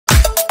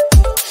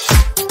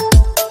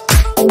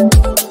Hey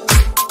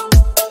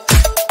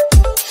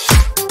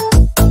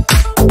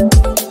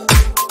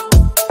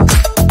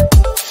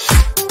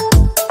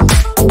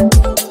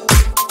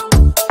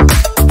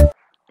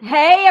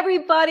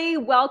everybody,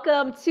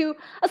 welcome to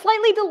a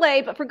slightly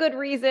delayed, but for good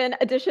reason,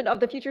 edition of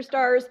the Future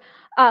Stars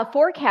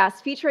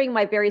forecast featuring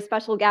my very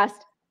special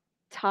guest,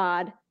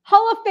 Todd,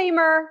 Hall of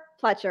Famer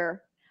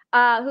Pletcher,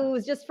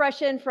 who's just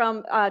fresh in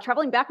from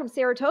traveling back from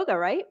Saratoga,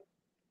 right?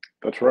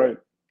 That's right.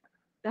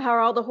 How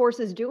are all the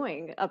horses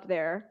doing up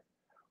there?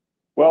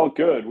 Well,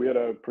 good. We had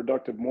a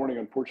productive morning.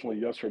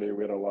 Unfortunately, yesterday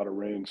we had a lot of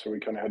rain, so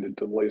we kind of had to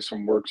delay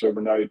some works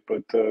overnight,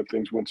 but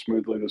things went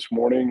smoothly this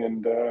morning,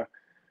 and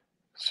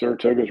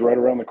Saratoga's right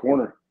around the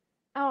corner.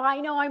 Oh, I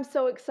know. I'm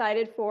so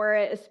excited for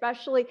it,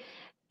 especially,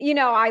 you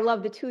know, I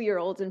love the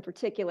 2-year-olds in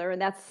particular,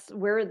 and that's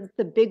where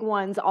the big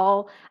ones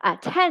all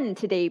tend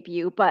to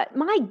debut. But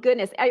my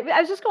goodness, I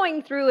was just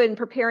going through and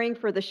preparing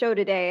for the show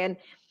today, and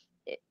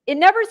it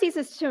never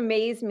ceases to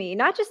amaze me,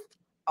 not just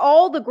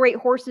all the great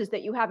horses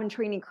that you have in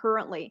training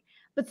currently,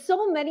 but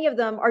so many of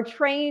them are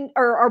trained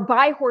or are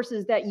by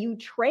horses that you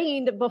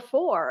trained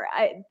before.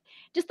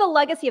 Just the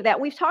legacy of that.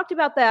 We've talked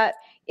about that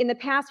in the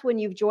past when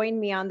you've joined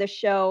me on this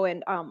show,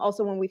 and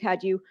also when we've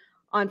had you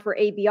on for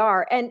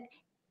ABR. And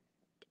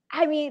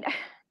I mean,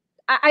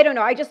 I don't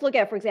know. I just look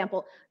at, for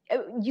example,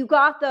 you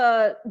got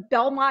the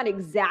Belmont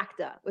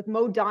exacta with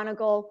Mo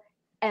Donegal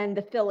and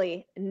the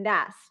filly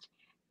Nest.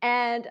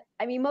 And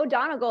I mean, Mo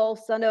Donegal,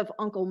 son of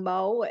Uncle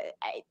Mo,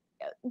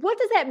 what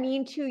does that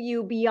mean to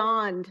you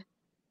beyond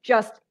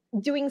just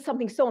doing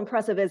something so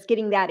impressive as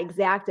getting that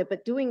exacta,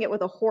 but doing it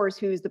with a horse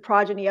who's the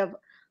progeny of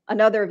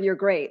another of your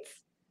greats?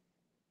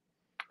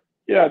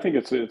 Yeah, I think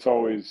it's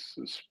always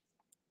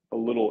a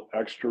little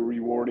extra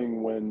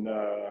rewarding when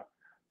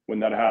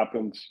that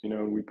happens. You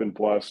know, we've been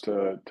blessed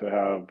to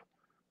have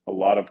a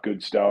lot of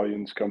good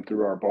stallions come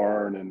through our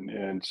barn,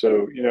 and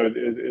so you know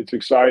it's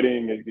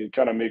exciting. It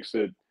kind of makes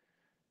it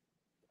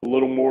a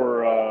little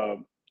more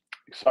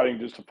exciting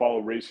just to follow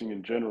racing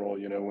in general.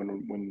 You know,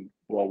 when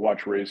we'll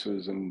watch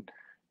races and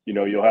you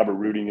know you'll have a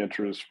rooting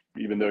interest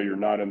even though you're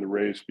not in the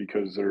race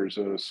because there's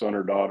a son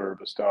or daughter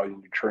of a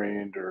stallion you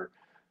trained, or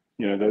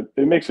you know that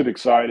it makes it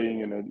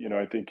exciting. And you know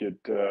I think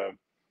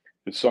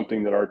it's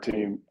something that our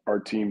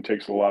team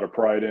takes a lot of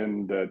pride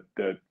in,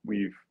 that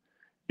we've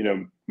you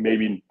know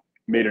maybe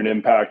made an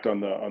impact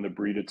on the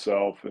breed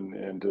itself,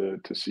 and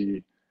to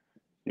see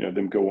you know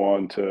them go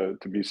on to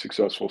be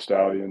successful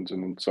stallions,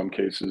 and in some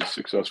cases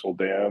successful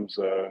dams.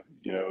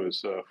 You know,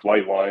 as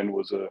Flightline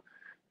was a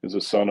is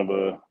a son of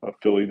a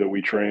filly that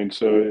we trained,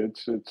 so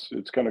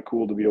it's kind of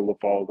cool to be able to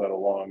follow that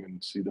along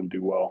and see them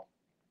do well.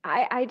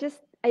 I just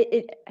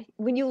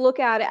when you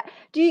look at it,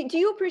 do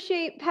you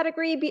appreciate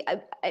pedigree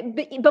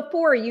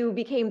before you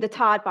became the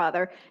Todd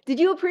father? Did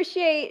you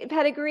appreciate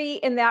pedigree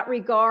in that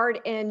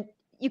regard? And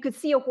you could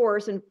see a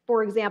horse, and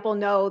for example,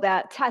 know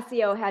that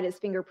Tessio had his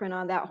fingerprint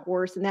on that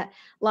horse, and that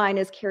line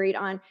is carried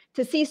on.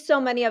 To see so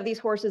many of these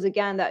horses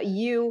again that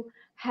you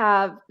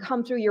have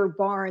come through your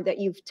barn, that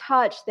you've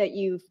touched, that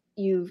you've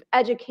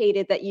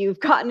educated, that you've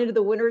gotten into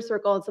the winner's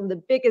circle on some of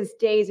the biggest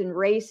days in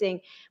racing.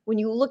 When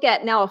you look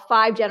at now a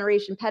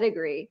 5-generation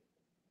pedigree,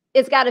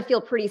 it's got to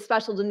feel pretty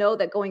special to know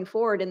that going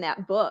forward in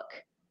that book,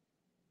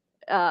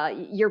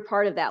 you're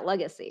part of that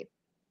legacy.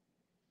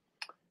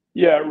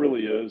 Yeah, it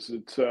really is.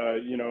 It's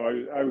you know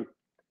I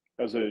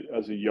as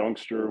a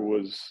youngster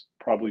was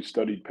probably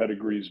studied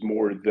pedigrees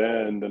more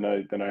then than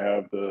I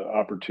have the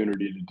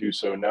opportunity to do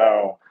so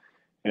now,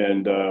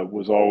 and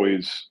was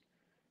always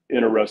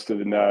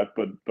interested in that.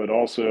 But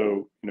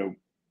also you know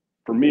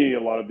for me a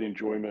lot of the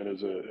enjoyment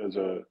as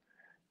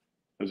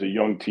a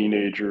young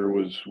teenager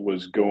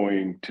was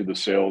going to the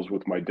sales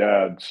with my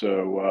dad.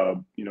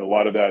 So you know, a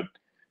lot of that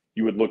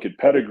you would look at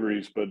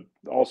pedigrees, but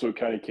also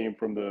kind of came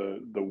from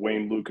the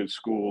Wayne Lucas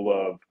school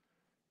of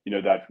you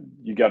know that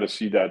you got to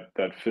see that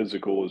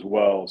physical as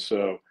well.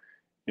 So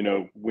you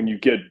know, when you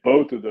get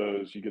both of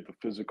those, you get the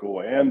physical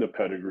and the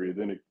pedigree,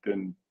 then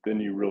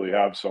you really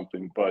have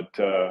something. But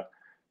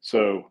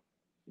so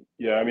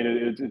yeah, I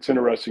mean, it's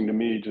interesting to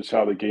me just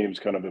how the game's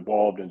kind of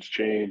evolved and it's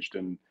changed,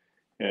 and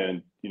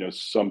you know,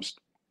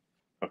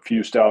 a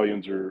few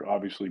stallions are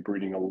obviously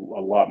breeding a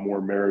lot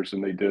more mares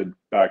than they did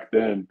back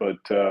then, but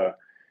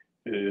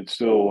it's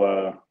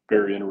still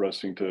very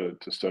interesting to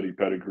study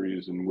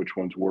pedigrees and which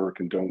ones work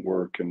and don't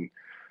work, and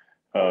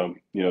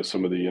you know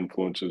some of the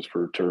influences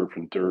for turf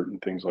and dirt and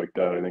things like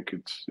that. I think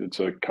it's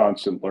a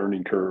constant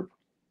learning curve.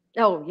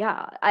 Oh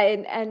yeah,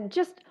 and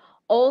just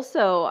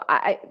also,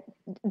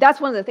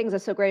 that's one of the things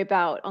that's so great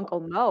about Uncle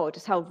Mo,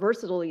 just how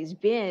versatile he's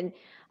been.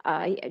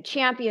 A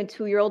champion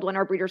 2-year-old won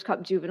our Breeders'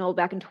 Cup Juvenile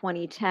back in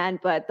 2010,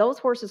 but those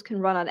horses can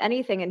run on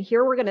anything. And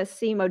here we're going to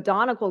see Mo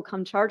Donegal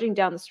come charging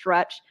down the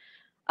stretch,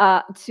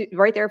 to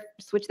right there,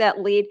 switch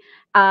that lead,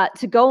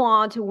 to go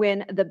on to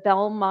win the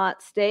Belmont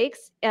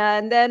Stakes.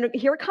 And then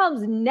here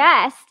comes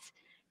Nest.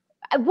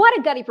 What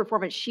a gutty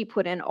performance she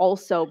put in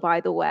also,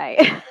 by the way.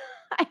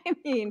 I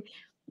mean,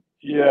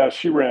 Yeah,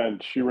 she ran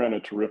a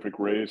terrific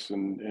race,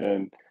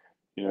 and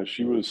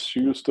she was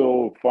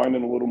still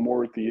finding a little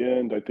more at the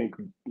end. I think,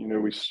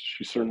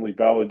 she certainly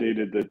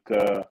validated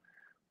that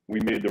we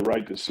made the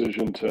right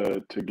decision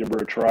to give her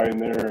a try in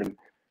there. And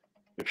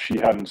if she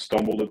hadn't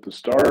stumbled at the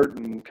start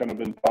and kind of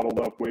been bottled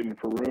up waiting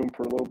for room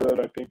for a little bit,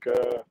 I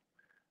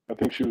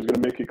think she was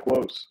going to make it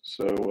close.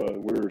 So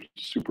we're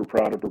super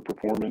proud of her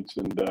performance,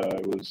 and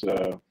it was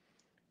a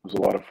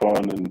lot of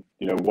fun. And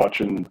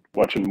watching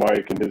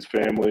Mike and his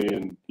family,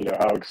 and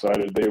how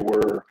excited they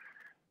were.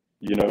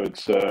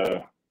 It's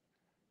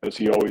as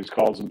he always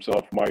calls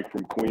himself, Mike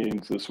from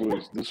Queens. This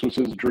was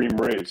his dream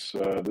race.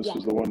 This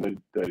was the one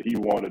that he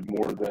wanted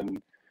more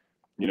than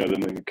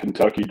than the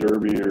Kentucky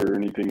Derby or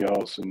anything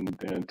else, and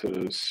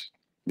to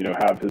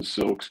have his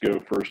Silks go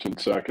first and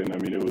second. I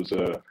mean,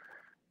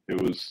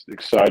 it was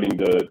exciting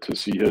to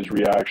see his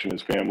reaction,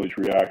 his family's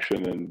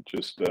reaction, and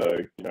just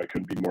I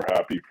couldn't be more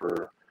happy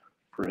for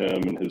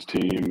him and his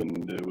team.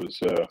 And it was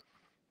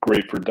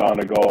great for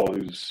Donegal,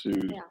 who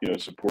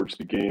supports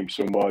the game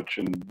so much.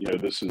 And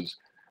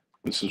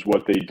this is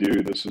what they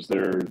do. This is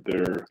their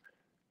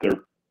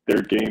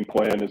game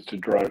plan, is to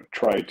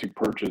try to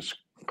purchase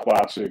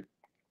classic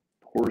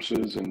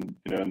horses, and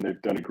and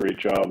they've done a great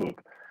job of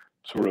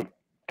sort of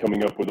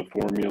coming up with a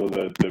formula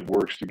that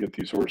works to get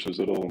these horses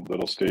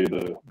that'll stay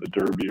the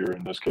Derby, or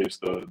in this case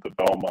the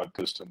Belmont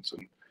distance.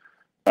 And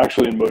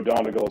actually, in Mo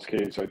Donegal's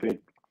case, I think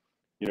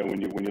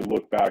when you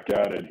look back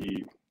at it,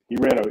 he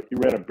ran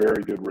a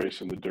very good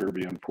race in the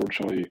Derby.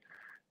 Unfortunately,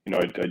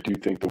 I do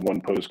think the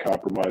one post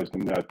compromised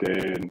him that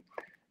day, and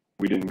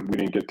we didn't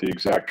get the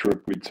exact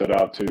trip we'd set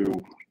out to.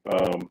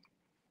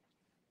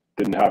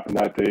 Didn't happen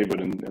that day,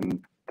 but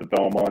in the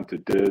Belmont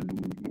it did.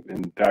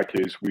 In that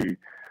case, we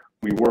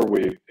were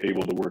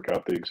able to work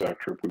out the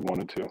exact trip we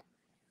wanted to.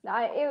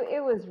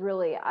 It was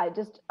really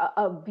just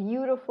a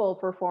beautiful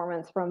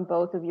performance from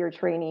both of your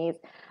trainees.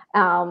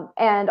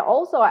 And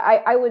also,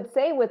 I would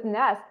say with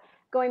Nest,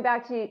 going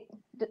back to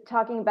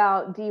talking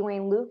about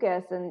Dwayne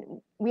Lucas,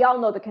 and we all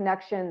know the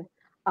connection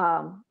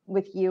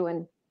with you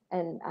and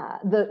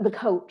the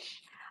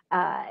coach,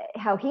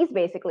 how he's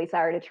basically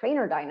started a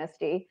trainer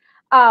dynasty.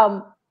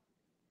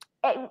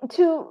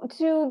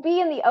 To be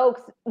in the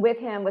Oaks with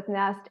him, with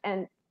Nest,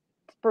 and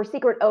for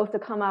Secret Oath to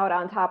come out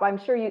on top, I'm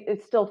sure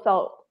it still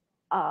felt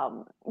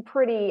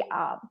pretty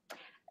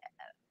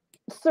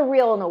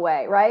surreal in a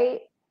way,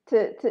 right?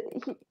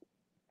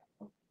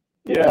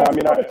 Yeah, I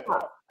mean,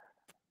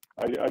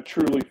 I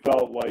truly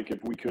felt like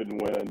if we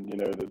couldn't win,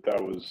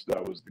 that was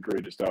the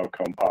greatest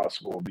outcome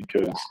possible,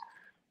 because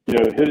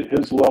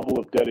his level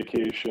of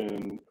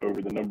dedication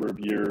over the number of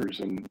years,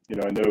 and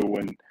I know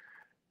when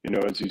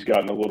as he's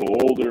gotten a little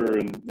older,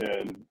 and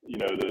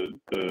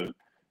the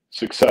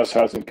success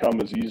hasn't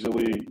come as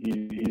easily.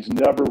 He's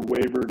never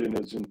wavered in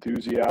his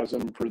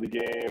enthusiasm for the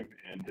game,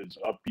 and his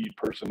upbeat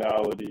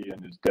personality,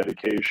 and his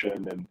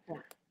dedication. And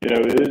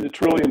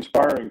it's really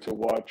inspiring to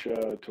watch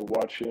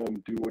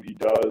him do what he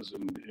does.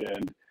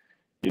 And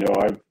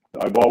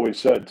I've always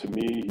said, to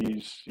me,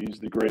 he's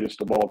the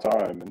greatest of all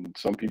time. And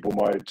some people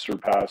might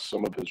surpass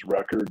some of his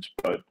records,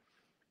 but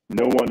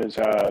no one has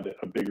had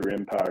a bigger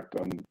impact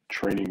on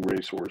training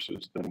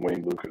racehorses than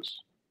Wayne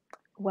Lucas.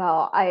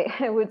 Well,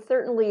 I would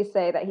certainly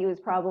say that he was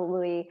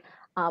probably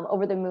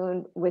over the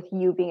moon with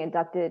you being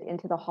inducted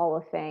into the Hall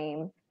of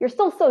Fame. You're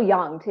still so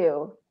young,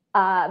 too.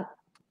 And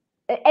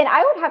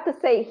I would have to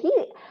say,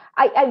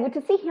 I would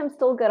to see him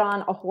still get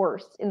on a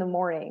horse in the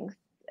mornings.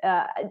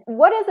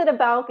 What is it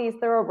about these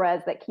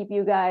thoroughbreds that keep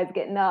you guys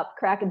getting up,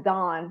 crack of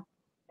dawn?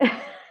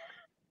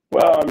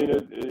 Well, I mean,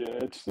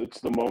 it's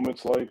the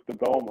moments like the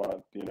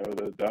Belmont.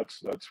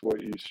 That's what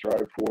you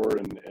strive for,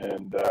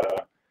 and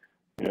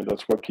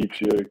that's what keeps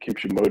you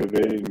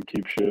motivated and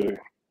keeps you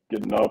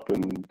getting up.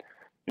 And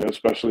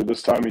especially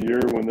this time of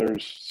year when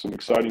there's some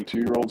exciting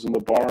 2-year-olds in the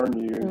barn,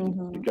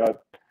 you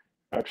got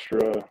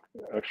extra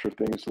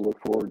things to look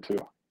forward to.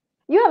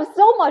 You have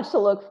so much to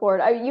look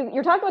forward.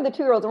 You're talking about the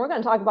 2-year-olds, and we're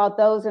going to talk about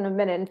those in a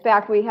minute. In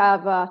fact, we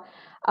have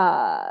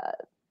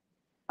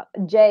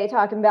Jay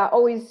talking about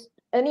always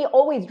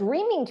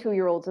dreaming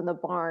 2-year-olds in the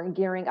barn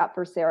gearing up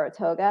for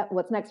Saratoga.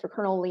 What's next for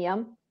Colonel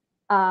Liam?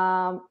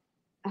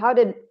 How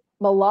did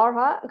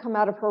Malarha come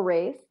out of her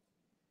race?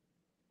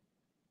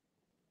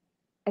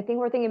 I think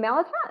we're thinking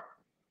Malatat.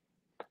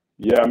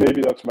 Yeah,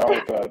 maybe that's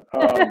Malatat.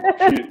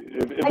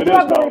 If it is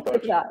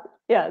Malatat,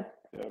 yes.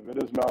 Yeah, if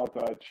it is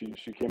Malatat,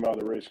 she came out of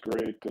the race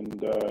great,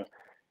 and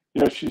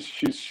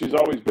she's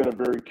always been a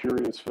very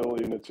curious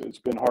filly, and it's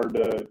been hard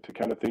to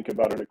kind of think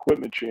about an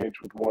equipment change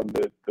with one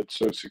that's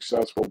so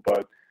successful.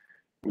 But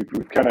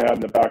we've kind of had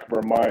in the back of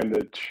our mind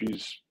that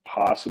she's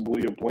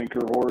possibly a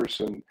blinker horse.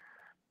 And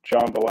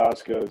John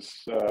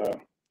Velasquez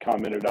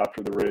commented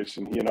after the race,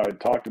 and he and I had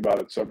talked about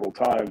it several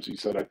times. He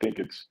said, I think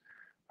it's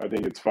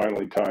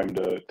finally time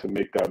to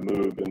make that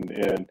move.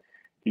 And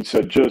he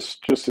said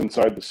just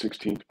inside the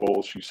 16th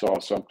bowl, she saw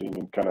something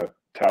and kind of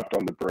tapped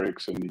on the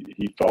brakes, and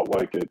he felt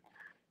like it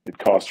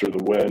cost her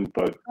the win.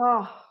 But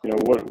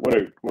what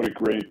a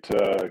great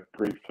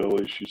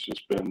filly. She's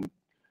just been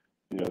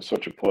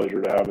such a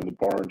pleasure to have in the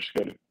barn. She's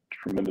got a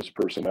tremendous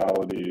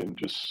personality, and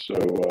just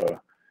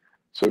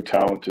so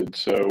talented.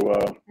 So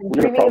And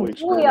we're going to dreaming of probably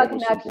Julia experiment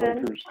with some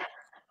connection.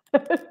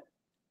 blinkers.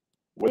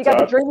 What's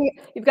that?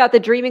 You've got the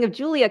dreaming of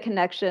Julia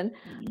connection.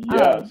 Um,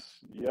 Yes,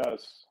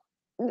 yes.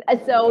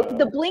 And so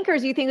the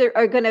blinkers you think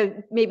are going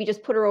to maybe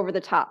just put her over the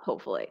top,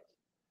 hopefully.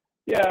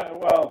 yeah,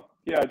 well,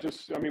 yeah,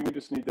 just I mean, we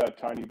just need that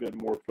tiny bit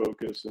more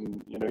focus,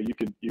 and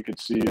you could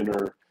see in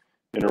her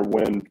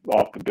win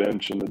off the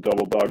bench in the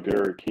double dog to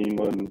Eric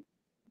Keeneland,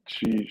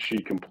 she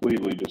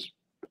completely just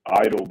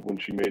idled when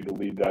she made the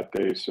lead that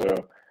day. So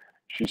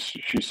she's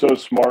so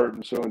smart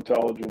and so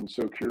intelligent and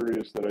so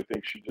curious that I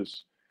think she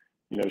just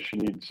she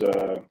needs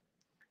to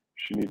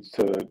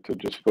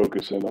just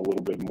focus in a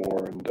little bit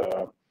more. And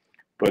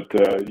but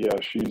yeah,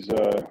 she's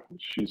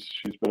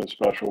been a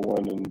special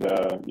one, and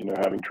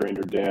having trained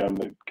her dam,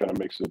 that kind of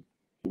makes it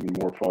even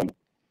more fun.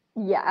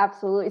 Yeah,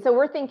 absolutely. So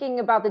we're thinking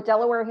about the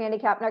Delaware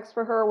handicap next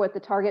for her, with the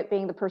target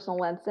being the personal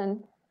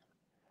Lenson.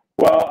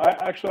 Well,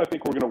 I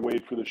think we're going to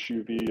wait for the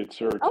Shoe V at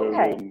Saratoga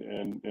Okay.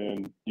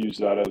 and use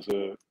that as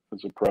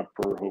a prep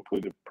for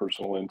hopefully the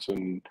personal ins,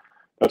 and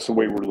that's the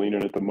way we're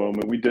leaning at the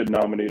moment. We did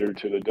nominate her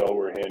to the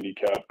Delaware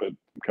handicap, but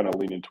I'm kind of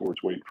leaning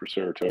towards waiting for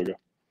Saratoga.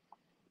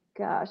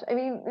 Gosh, I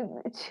mean,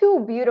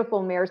 two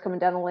beautiful mares coming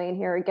down the lane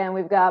here. Again,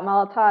 we've got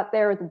Malatot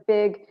there with the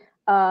big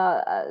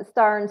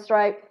star and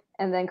stripe,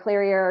 and then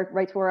Clairiere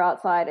right to her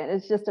outside, and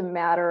it's just a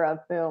matter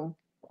of boom.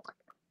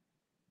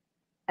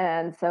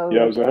 And so,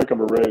 Yeah, it was a heck of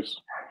a race.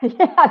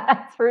 yeah,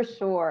 that's for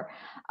sure.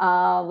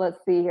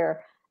 Let's see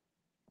here.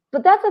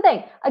 But that's the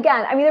thing.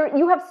 Again, I mean,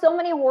 you have so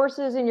many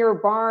horses in your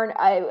barn.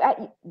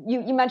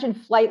 You mentioned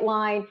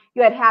Flightline.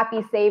 You had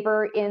Happy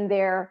Saver in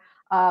there,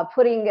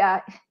 putting.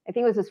 I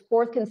think it was his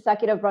fourth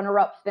consecutive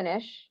runner-up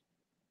finish.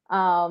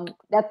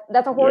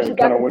 That's a horse Yeah, he who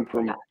got kind of the. went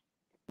from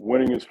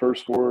winning his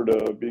first four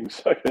to being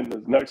second in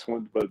his next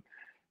one. But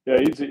yeah,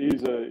 he's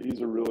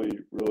a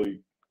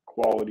really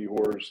quality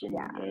horse,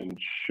 Yeah. and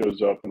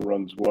shows up and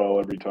runs well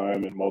every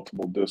time in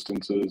multiple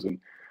distances. And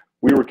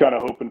we were kind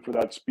of hoping for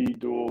that speed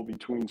duel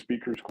between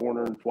Speaker's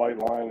Corner and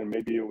Flightline, and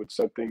maybe it would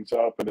set things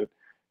up. And it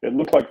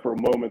looked like for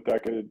a moment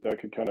that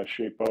could kind of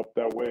shape up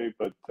that way,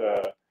 but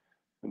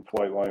and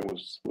Flightline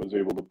was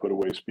able to put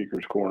away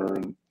Speaker's Corner,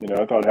 and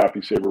I thought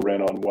Happy Saver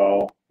ran on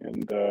well,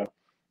 and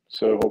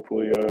so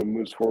hopefully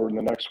moves forward in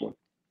the next one.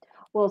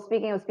 Well,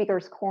 speaking of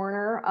Speaker's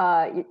Corner,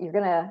 you're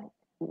going to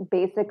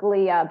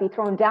basically be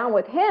thrown down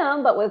with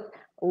him, but with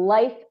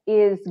Life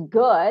is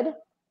Good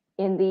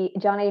in the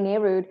John A.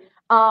 Nerud.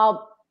 I'm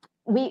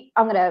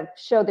going to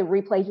show the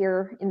replay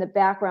here in the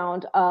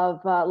background of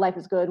Life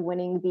is Good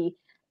winning the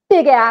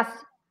big ass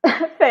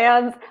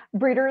fans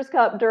Breeders'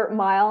 Cup Dirt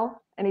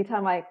Mile.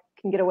 Anytime I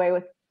can get away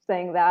with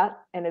saying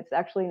that, and it's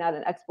actually not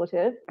an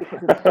expletive because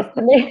it's just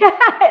me.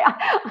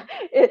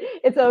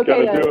 It's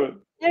okay. Gotta do it.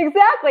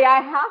 Exactly,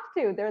 I have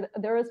to.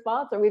 They're a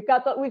sponsor. We've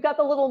got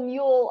the little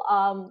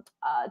mule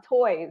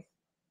toys.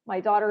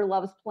 My daughter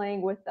loves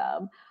playing with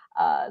them.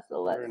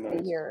 So let's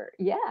see here.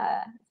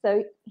 Yeah.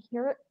 So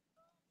here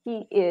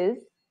he is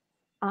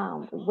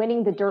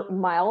winning the Dirt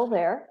Mile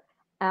there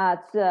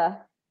at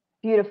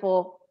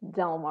beautiful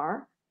Del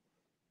Mar.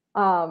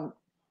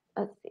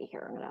 Let's see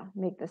here. I'm going to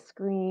make the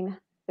screen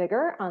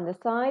bigger on this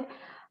side.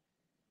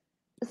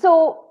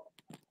 So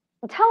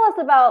tell us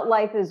about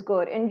Life is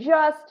Good and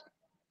just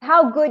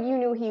how good you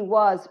knew he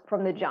was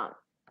from the jump.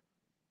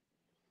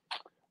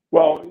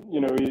 Well,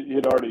 he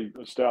had already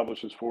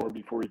established his form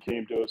before he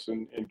came to us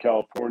in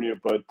California,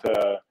 but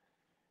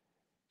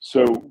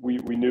so we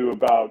knew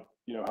about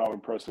how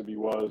impressive he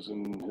was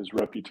and his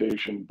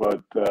reputation,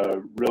 but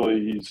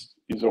really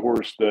he's a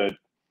horse that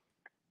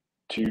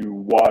to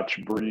watch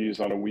breeze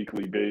on a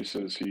weekly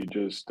basis.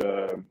 He's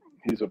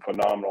a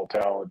phenomenal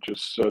talent,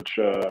 just such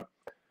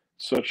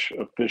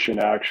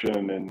efficient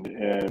action,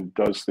 and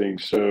does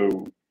things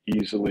so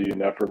easily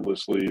and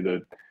effortlessly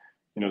that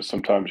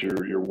sometimes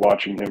you're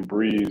watching him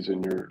breeze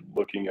and you're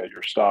looking at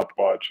your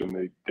stopwatch and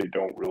they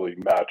don't really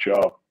match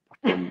up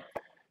from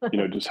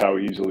just how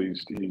easily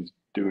he's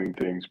doing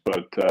things.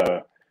 But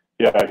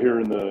yeah, here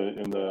in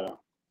the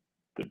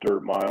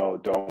Dirt Mile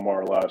at Del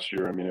Mar last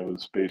year, I mean, it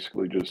was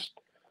basically just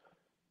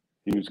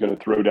he was going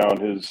to throw down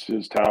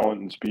his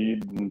talent and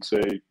speed and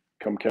say,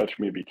 come catch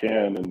me if you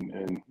can,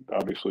 and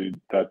obviously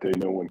that day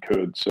no one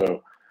could.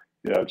 So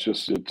yeah,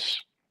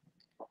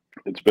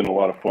 it's been a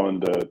lot of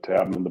fun to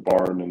have him in the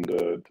barn, and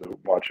to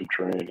watch him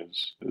train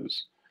is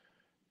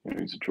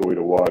he's a joy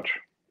to watch.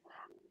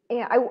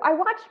 Yeah, I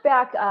watched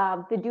back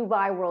the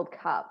Dubai World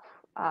Cup,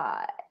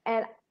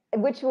 and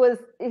which was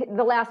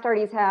the last start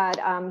he's had.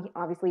 He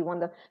obviously won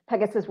the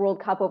Pegasus World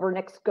Cup over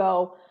Next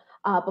Go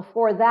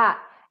before that.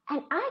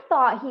 And I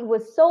thought he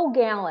was so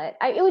gallant.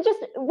 It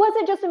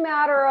wasn't just a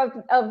matter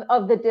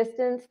of the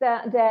distance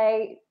that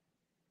day.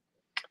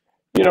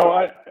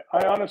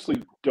 I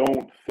honestly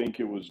don't think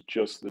it was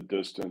just the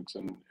distance,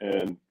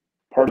 and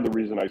part of the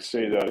reason I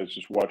say that is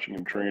just watching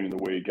him train and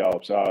the way he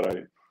gallops out.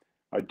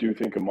 I do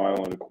think 1.25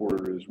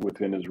 miles is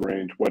within his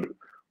range.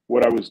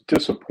 What I was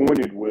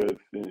disappointed with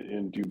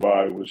in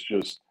Dubai was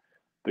just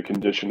the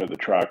condition of the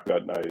track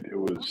that night. It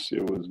was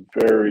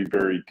very,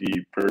 very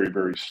deep, very,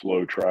 very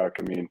slow track.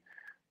 I mean,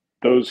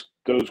 those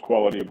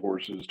quality of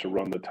horses to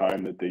run the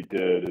time that they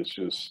did is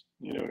just,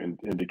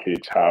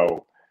 indicates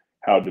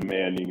how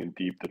demanding and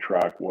deep the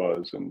track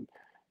was. And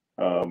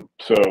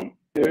so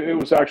it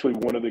was actually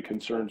one of the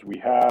concerns we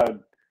had.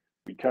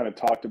 We kind of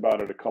talked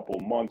about it a couple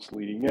of months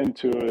leading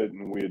into it,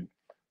 and we had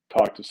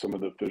talked to some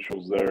of the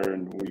officials there,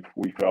 and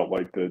we felt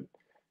like that,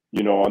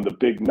 on the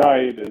big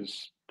night,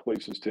 as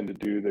places tend to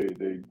do,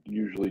 they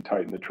usually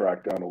tighten the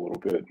track down a little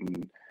bit,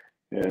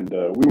 and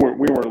we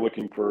weren't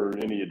looking for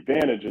any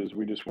advantages.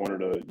 We just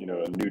wanted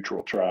a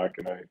neutral track,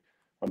 and I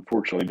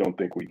unfortunately don't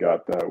think we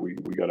got that. We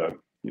got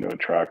a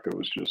track that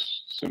was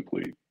just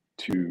simply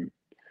too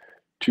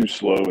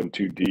slow and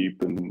too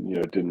deep, and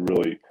it didn't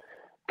really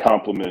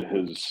complement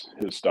his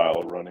style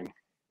of running.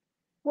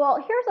 Well,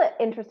 here's an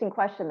interesting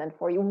question then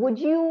for you. Would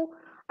you,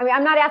 I mean,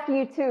 I'm not asking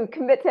you to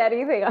commit to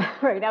anything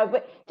right now,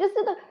 but just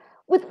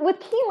with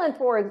Keeneland,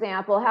 for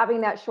example,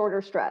 having that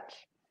shorter stretch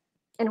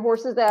and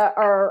horses that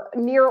are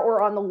near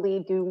or on the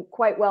lead do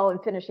quite well in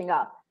finishing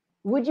up,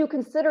 would you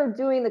consider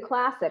doing the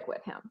Classic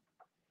with him?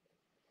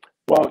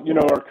 Well,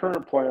 our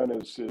current plan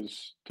is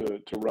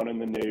to run in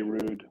the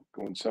Nehrude,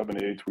 going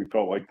 7/8. We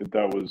felt like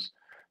that was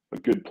a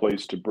good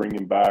place to bring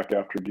him back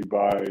after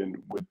Dubai, and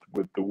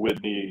with the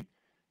Whitney,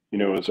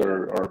 as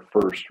our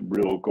first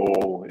real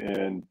goal.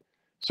 And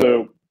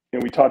so,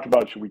 we talked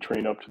about, should we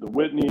train up to the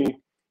Whitney?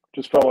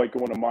 Just felt like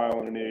going a mile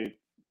and an eighth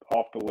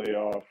off the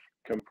layoff,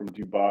 come from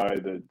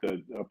Dubai,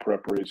 that a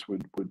prep race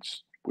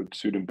would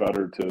suit him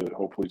better to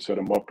hopefully set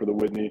him up for the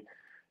Whitney.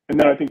 And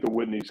then I think the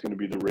Whitney is going to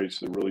be the race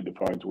that really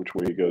defines which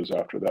way he goes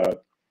after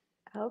that.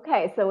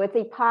 Okay, so it's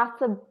a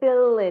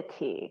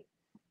possibility.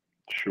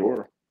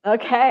 Sure.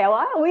 Okay,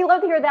 well, we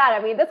love to hear that.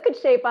 I mean, this could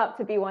shape up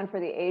to be one for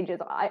the ages.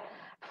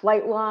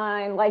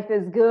 Flightline, Life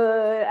is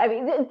Good. I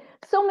mean,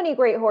 so many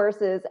great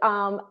horses.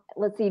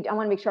 Let's see. I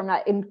want to make sure I'm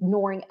not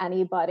ignoring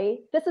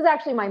anybody. This is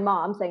actually my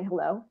mom saying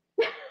hello.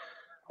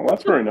 Well,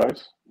 that's very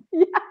nice.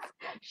 Yes,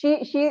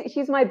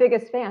 she's my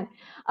biggest fan.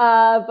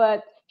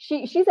 But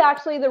she's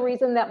actually the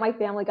reason that my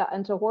family got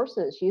into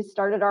horses. She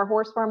started our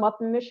horse farm up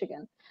in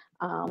Michigan.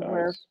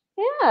 Nice.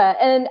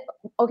 And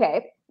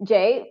okay,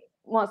 Jay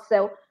wants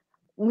to.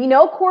 We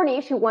know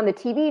Corniche, who won the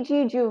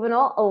TVG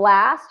Juvenile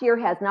last year,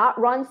 has not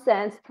run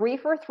since. 3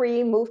 for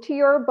 3, moved to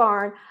your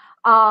barn.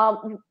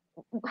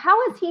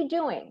 How is he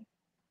doing?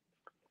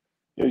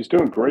 Yeah, he's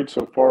doing great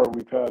so far.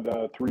 We've had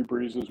 3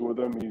 breezes with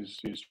him. He's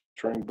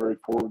trained very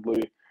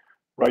forwardly.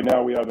 Right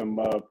now, we have him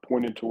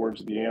pointed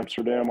towards the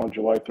Amsterdam on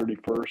July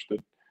 31st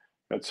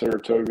at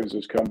Saratoga's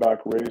his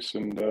comeback race,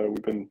 and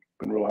we've been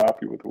real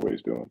happy with the way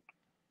he's doing.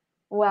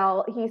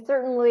 Well, he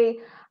certainly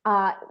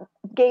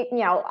gave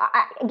me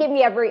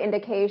every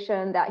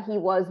indication that he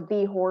was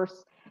the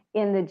horse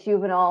in the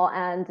juvenile.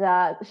 And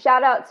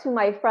shout out to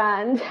my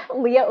friend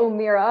Leah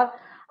O'Meara,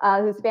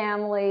 whose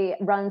family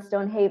runs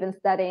Stonehaven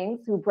Settings,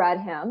 who bred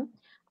him.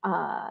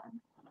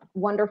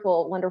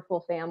 Wonderful,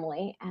 wonderful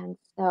family. And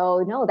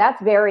so, no,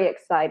 that's very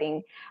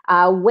exciting.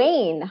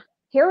 Wayne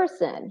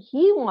Harrison,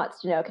 he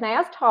wants to know, can I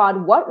ask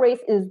Todd, what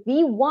race is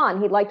the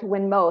one he'd like to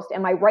win most?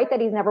 Am I right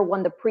that he's never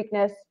won the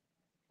Preakness?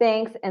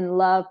 Thanks and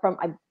love from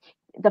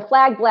the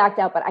flag blacked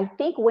out, but I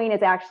think Wayne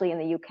is actually in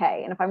the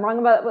UK. And if I'm wrong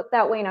about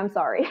that, Wayne, I'm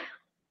sorry.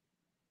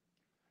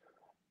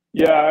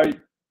 Yeah,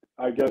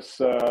 I guess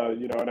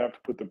I'd have to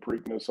put the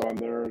Preakness on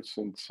there,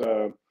 since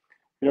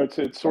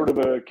it's sort of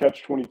a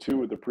catch-22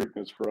 with the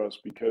Preakness for us,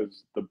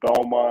 because the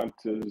Belmont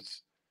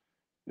is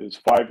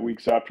 5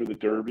 weeks after the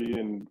Derby,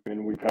 and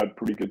we've had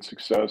pretty good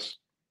success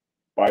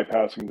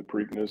bypassing the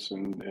Preakness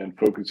and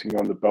focusing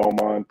on the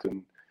Belmont.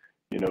 And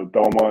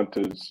Belmont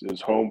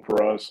is home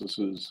for us. This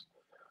is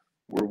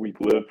where we've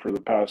lived for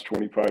the past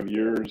 25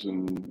 years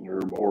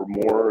or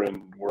more,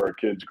 and where our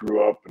kids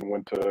grew up and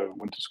went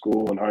to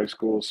school and high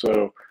school.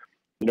 So,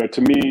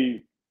 to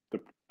me,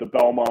 the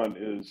Belmont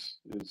is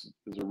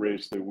a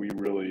race that we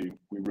really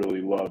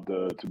love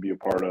to be a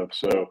part of.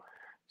 So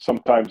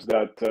sometimes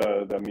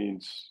that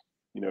means,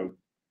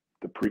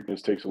 the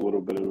Preakness takes a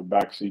little bit of a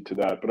backseat to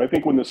that. But I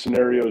think when the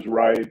scenario is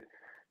right,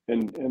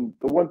 and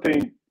the one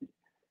thing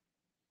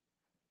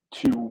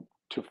to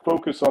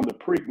focus on the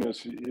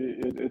Preakness,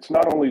 it's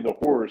not only the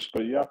horse,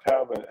 but you have to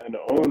have an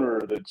owner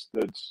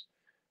that's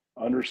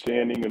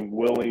understanding and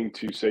willing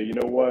to say, you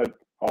know what,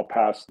 I'll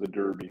pass the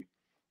Derby.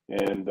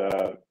 And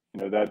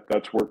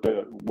that's worked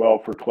well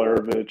for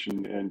Klarovich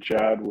and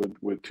Chad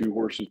with 2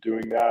 horses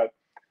doing that.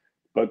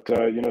 But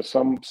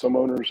some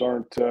owners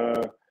aren't,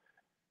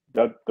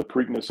 that the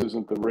Preakness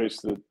isn't the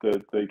race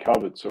that they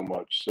covet so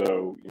much.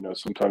 So,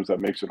 sometimes that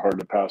makes it hard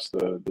to pass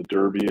the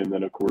Derby. And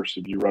then, of course,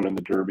 if you run in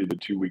the Derby, the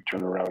 2-week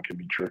turnaround can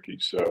be tricky.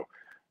 So,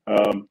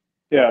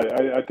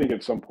 I think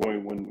at some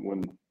point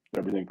when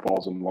everything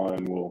falls in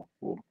line,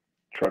 we'll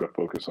try to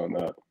focus on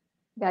that.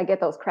 Gotta get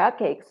those crab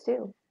cakes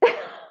too.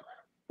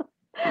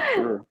 For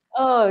sure.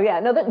 Oh yeah,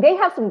 no, they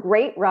have some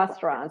great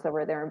restaurants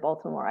over there in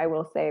Baltimore. I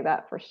will say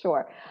that for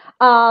sure.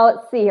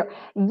 Let's see here.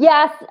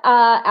 Yes,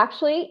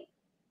 actually,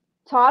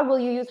 Todd, will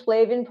you use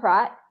Flavien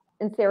Prat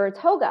in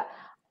Saratoga?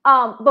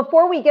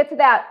 Before we get to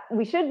that,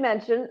 we should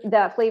mention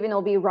that Flavien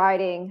will be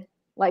riding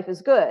Life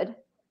is Good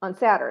on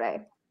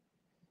Saturday.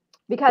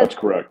 Because that's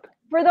correct.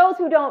 For those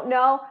who don't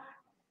know,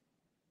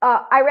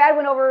 Irad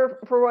went over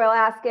for Royal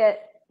Ascot.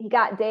 He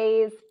got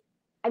days.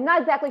 I'm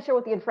not exactly sure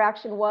what the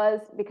infraction was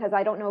because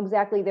I don't know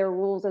exactly their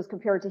rules as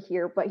compared to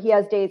here, but he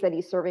has days that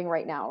he's serving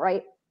right now,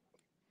 right?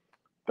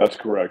 That's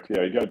correct.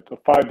 Yeah, you got a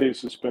 5-day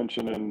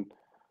suspension, and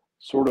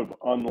sort of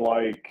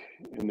unlike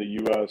in the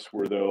U.S.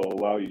 where they'll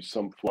allow you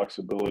some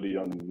flexibility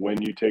on when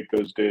you take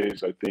those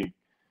days, I think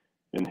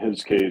in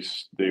his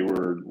case, they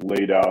were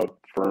laid out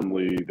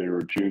firmly. They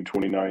were June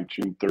 29th,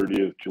 June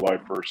 30th, July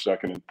 1st,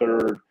 2nd, and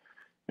 3rd.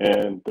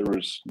 And there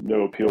was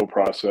no appeal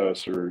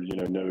process or,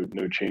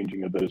 no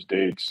changing of those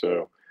dates.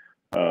 So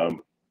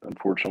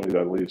unfortunately,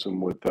 that leaves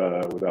him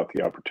without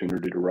the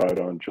opportunity to ride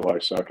on July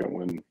 2nd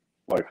when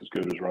Life is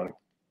Good is running.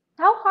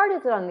 How hard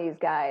is it on these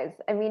guys?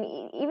 I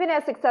mean, even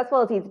as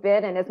successful as he's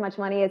been and as much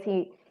money as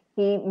he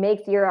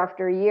makes year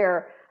after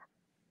year,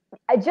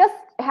 just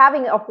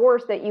having a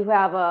horse that you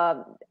have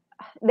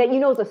that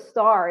is a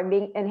star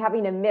and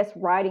having to miss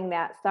riding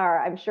that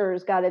star, I'm sure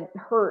has got to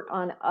hurt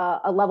on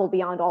a level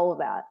beyond all of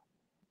that.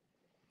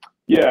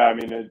 Yeah, I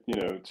mean,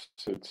 it's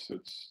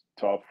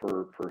tough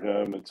for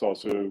him. It's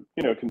also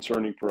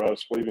concerning for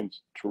us.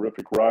 Flavion's a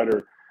terrific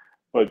rider,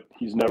 but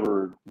he's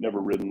never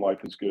ridden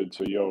Life is Good,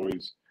 so you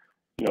always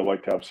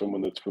like to have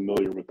someone that's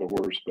familiar with the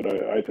horse. But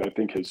I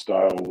think his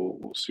style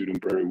will suit him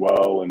very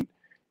well,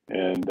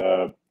 and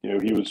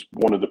he was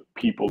one of the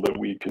people that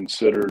we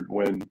considered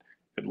when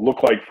it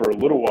looked like for a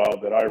little while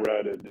that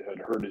Irad had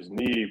hurt his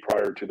knee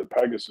prior to the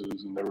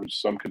Pegasus, and there was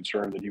some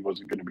concern that he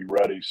wasn't going to be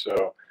ready.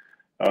 So,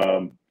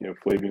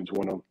 Flavion's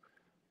won a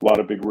lot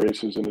of big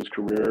races in his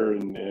career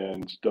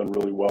and has done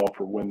really well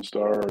for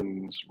WinStar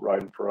and is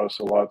riding for us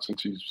a lot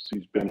since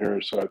he's been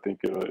here. So I think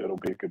it'll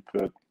be a good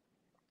fit.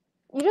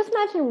 You just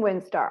mentioned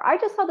WinStar. I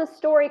just saw the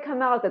story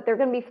come out that they're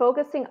going to be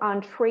focusing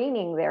on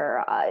training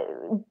there.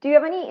 Do you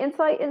have any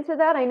insight into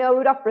that? I know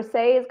Rudolph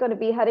Brisset is going to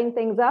be heading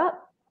things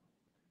up.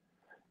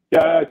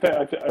 Yeah,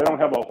 I don't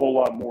have a whole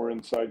lot more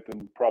insight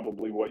than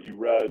probably what you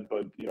read,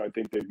 but I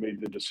think they've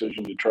made the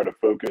decision to try to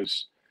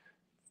focus,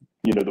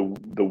 the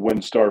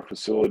WinStar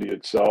facility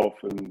itself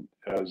and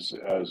as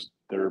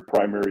their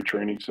primary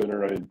training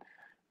center.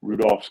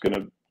 Rudolph's going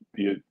to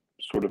be a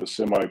sort of a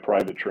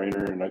semi-private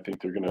trainer, and I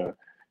think they're going to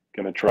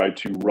try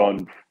to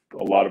run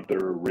a lot of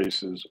their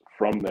races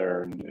from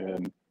there,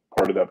 and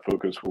part of that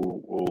focus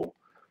will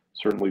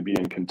certainly be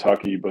in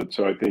Kentucky. But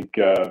so I think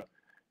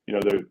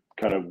they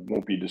kind of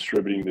won't be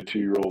distributing the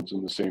 2-year-olds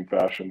in the same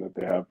fashion that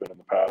they have been in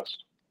the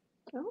past.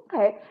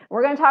 Okay,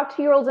 we're going to talk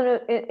 2-year-olds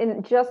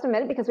in just a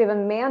minute because we have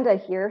Amanda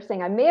here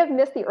saying, I may have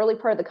missed the early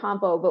part of the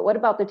compo, but what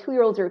about the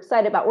 2-year-olds you're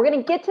excited about? We're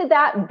going to get to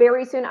that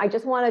very soon. I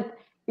just want to,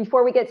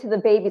 before we get to the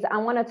babies, I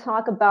want to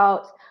talk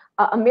about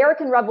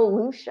American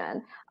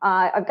Revolution.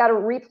 I've got a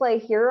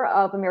replay here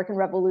of American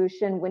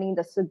Revolution winning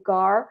the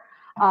Cigar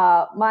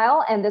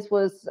Mile, and this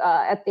was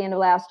at the end of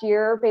last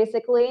year.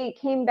 Basically,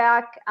 came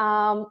back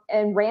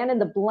and ran in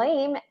the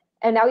Blame,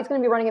 and now he's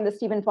going to be running in the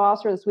Stephen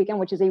Foster this weekend,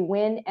 which is a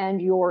win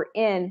and you're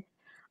in.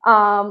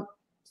 So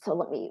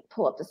let me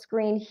pull up the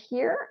screen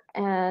here,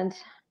 and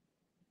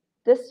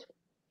this.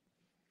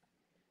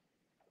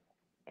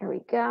 Here we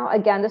go.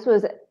 Again, this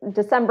was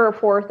December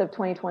 4th of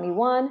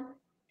 2021.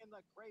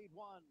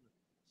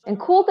 And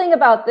cool thing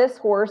about this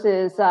horse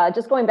is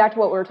just going back to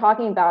what we were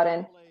talking about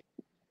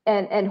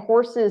and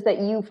horses that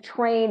you've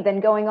trained, then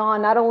going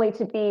on not only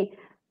to be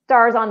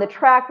stars on the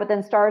track, but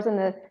then stars in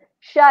the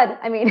shed.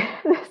 I mean,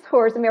 this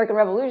horse, American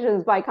Revolution,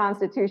 is by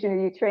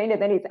constitution, you trained it,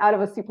 then he's out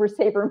of a Super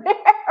Saber mare.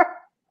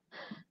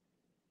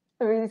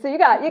 I mean, so you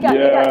got the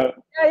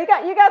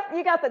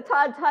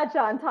Todd touch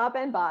on top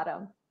and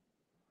bottom.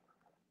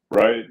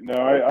 Right. No,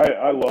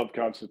 I love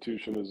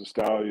Constitution as a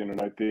stallion,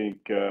 and I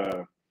think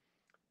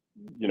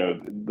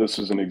this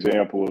is an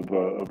example of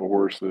a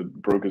horse that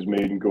broke his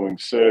maiden going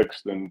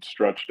 6th, then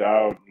stretched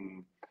out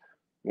and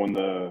won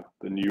the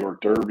New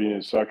York Derby in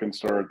his second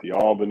start, the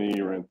Albany,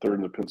 ran 3rd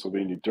in the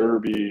Pennsylvania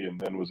Derby, and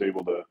then was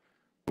able to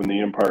win the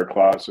Empire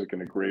Classic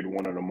in a Grade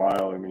 1 at a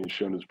mile. I mean, he's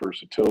shown his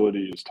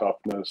versatility, his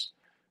toughness.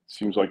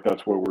 Seems like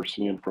that's what we're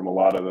seeing from a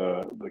lot of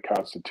the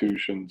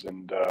Constitutions,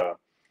 and I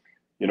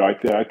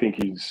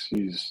think he's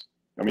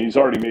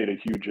already made a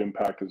huge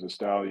impact as a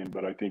stallion,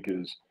 but I think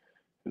his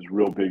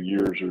real big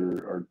years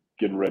are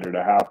getting ready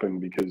to happen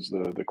because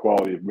the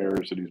quality of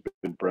mares that he's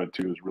been bred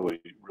to has really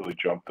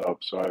jumped up.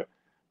 So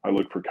I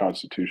look for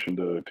Constitution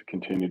to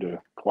continue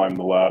to climb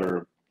the ladder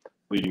of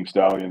leading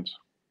stallions.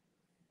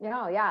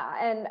 Yeah.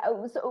 And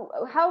so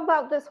how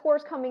about this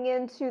horse coming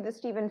into the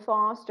Stephen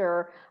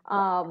Foster,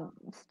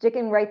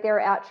 sticking right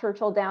there at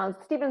Churchill Downs?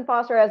 Stephen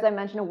Foster, as I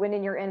mentioned, a win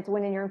in your in. It's a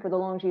win in your in for the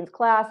Longines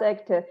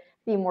Classic, to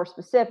be more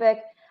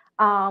specific.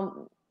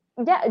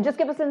 Just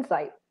give us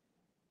insight.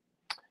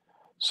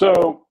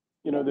 So,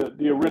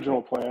 the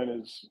original plan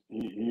is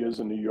he is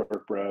a New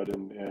York bred,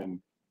 and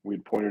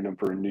we'd pointed him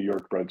for a New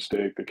York bred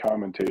stake. The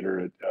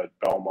commentator at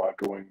Belmont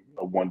going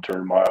a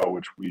 1-turn mile,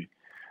 which we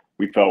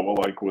felt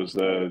like was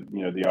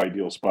the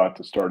ideal spot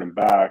to start him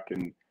back.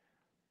 And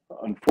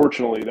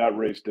Unfortunately, that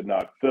race did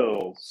not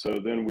fill. So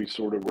then we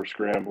sort of were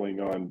scrambling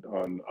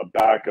on a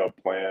backup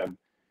plan,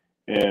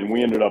 and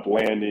we ended up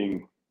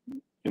landing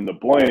in the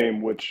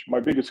blame. Which my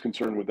biggest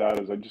concern with that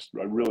is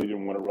I really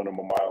didn't want to run him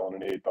a mile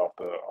and an eighth off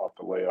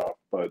the layoff.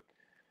 But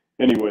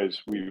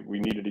anyways, we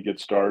needed to get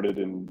started,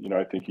 and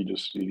I think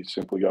he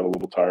simply got a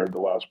little tired the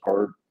last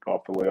part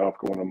off the layoff,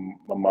 going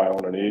a mile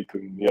and an eighth,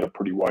 and he had a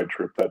pretty wide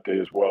trip that day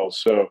as well.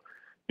 So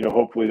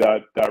hopefully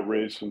that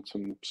race and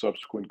some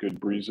subsequent good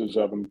breezes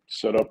have him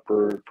set up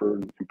for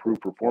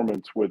improved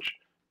performance, which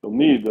they'll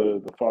need.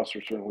 The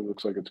Foster certainly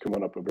looks like it's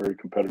coming up a very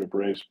competitive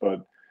race,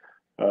 but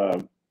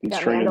he's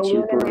training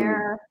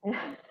super.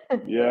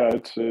 Yeah,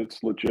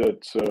 it's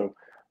legit. So,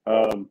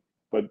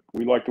 but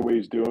we like the way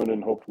he's doing,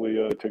 and hopefully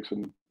takes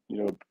him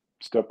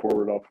step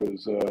forward off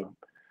his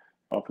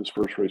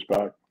first race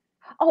back.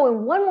 Oh,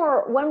 and one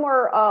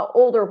more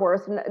older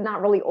horse,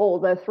 not really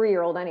old, but a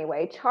 3-year-old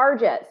anyway.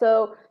 Charge It.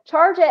 So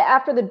Charge It,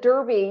 after the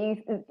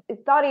Derby, you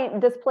thought he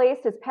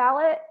displaced his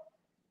palate?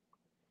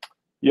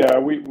 Yeah,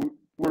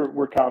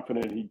 we're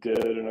confident he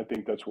did, and I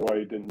think that's why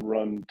he didn't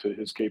run to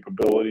his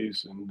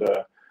capabilities. And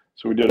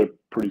so we did a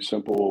pretty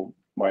simple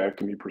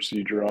myectomy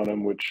procedure on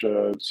him, which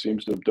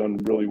seems to have done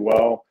really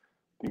well.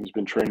 I think he's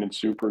been training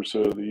super,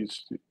 so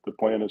the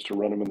plan is to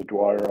run him in the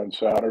Dwyer on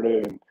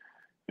Saturday,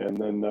 and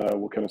then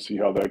we'll kind of see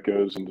how that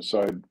goes and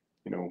decide,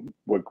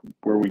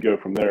 where we go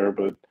from there.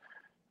 But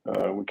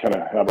we kind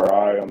of have our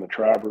eye on the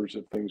Travers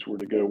if things were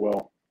to go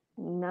well.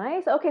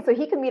 Nice. Okay, so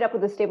he can meet up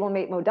with his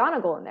stablemate Mo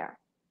Donegal in there.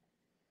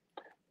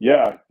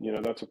 Yeah,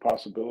 that's a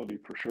possibility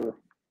for sure.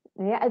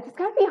 Yeah, it's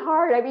got to be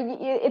hard. I mean,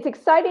 it's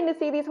exciting to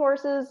see these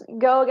horses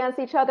go against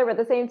each other, but at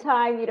the same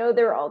time,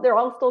 they're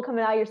all still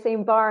coming out of your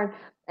same barn.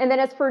 And then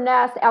as for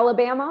Nest,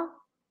 Alabama.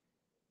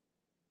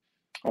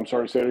 I'm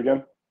sorry, say it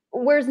again.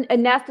 Where's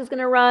Nest is going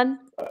to run?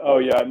 Oh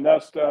yeah,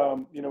 Nest.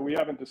 We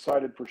haven't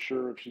decided for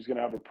sure if she's going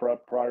to have a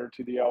prep prior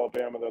to the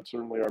Alabama. That's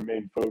certainly our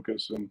main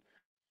focus, and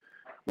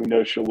we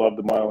know she'll love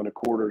the mile and a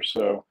quarter.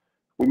 So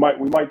we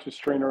might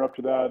just train her up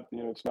to that.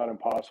 It's not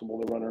impossible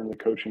to run her in the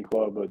coaching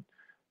club, but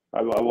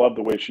I love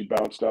the way she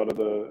bounced out of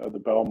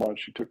the Belmont.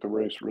 She took the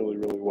race really,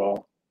 really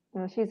well.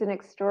 She's an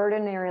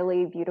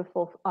extraordinarily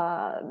beautiful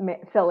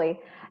filly,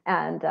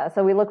 and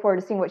so we look forward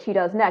to seeing what she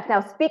does next.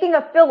 Now, speaking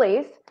of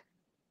fillies,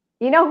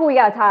 you know who we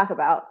got to talk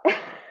about?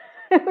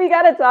 We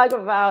got to talk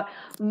about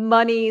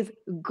Munnys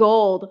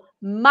Gold.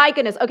 My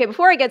goodness. Okay,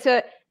 before I get to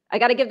it, I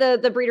got to give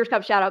the Breeders'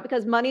 Cup shout out,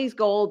 because Munnys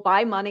Gold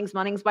by Munnings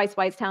by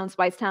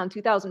Speightstown,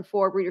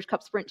 2004 Breeders'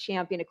 Cup Sprint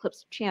Champion,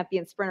 Eclipse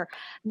Champion Sprinter.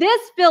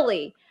 This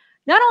filly,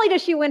 not only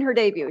does she win her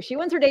debut, she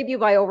wins her debut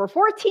by over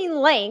 14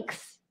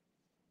 lengths,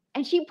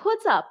 and she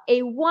puts up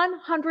a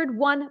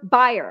 101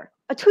 Beyer,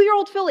 a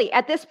 2-year-old filly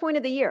at this point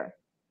of the year.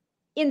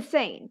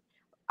 Insane.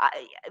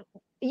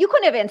 You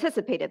couldn't have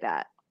anticipated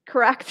that,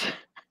 correct?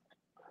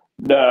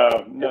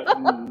 No,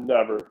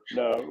 never.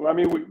 No, I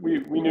mean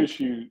we knew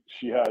she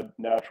had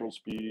natural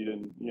speed,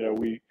 and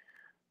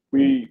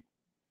we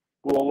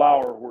will allow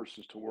our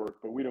horses to work,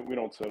 but we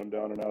don't set them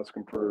down and ask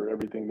them for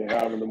everything they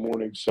have in the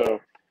morning. So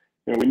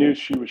we knew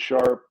she was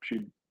sharp.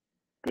 She'd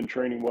been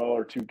training well.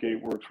 Her 2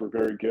 gate works were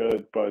very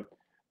good, but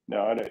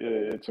no,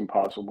 it's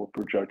impossible to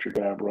project you're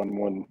going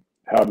to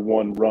have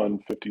one run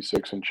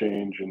 56 and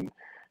change and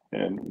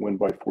win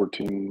by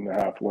 14 and a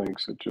half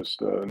lengths. It just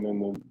and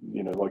then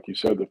like you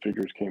said, the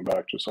figures came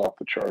back just off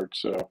the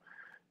charts. So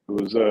it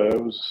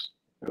was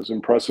as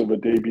impressive a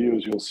debut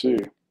as you'll see.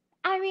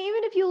 I mean,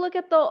 even if you look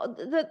at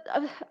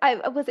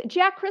was it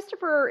Jack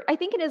Christopher? I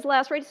think in his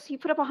last race he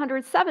put up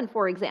 107,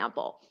 for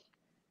example.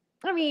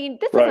 I mean,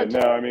 this right is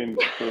now. I mean,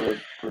 for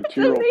a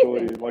 2-year-old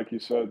filly, like you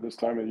said, this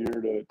time of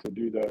year to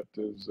do that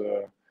is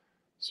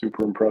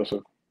super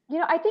impressive.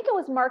 I think it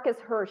was Marcus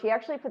Hirsch. He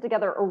actually put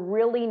together a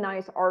really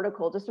nice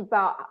article just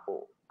about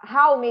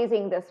how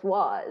amazing this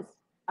was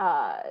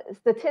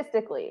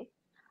statistically,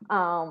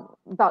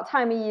 about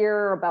time of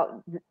year,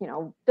 about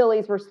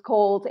fillies versus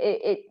colts.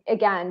 It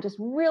again just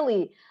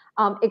really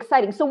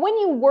exciting. So when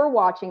you were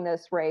watching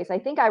this race, I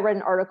think I read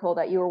an article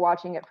that you were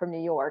watching it from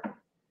New York.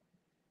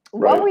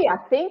 Right. What were you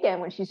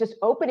thinking when she's just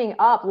opening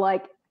up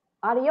like,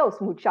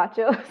 adios,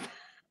 muchachos?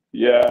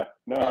 Yeah,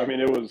 no, I mean,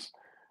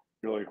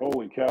 you're like,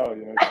 holy cow,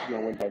 she's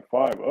going to win by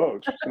 5. Oh,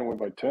 she's going to win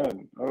by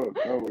 10. Oh,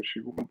 no, she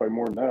went by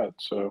more than that.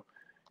 So,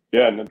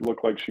 yeah, and it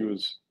looked like she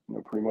was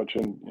pretty much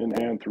in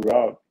hand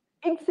throughout.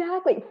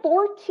 Exactly.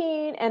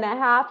 14 and a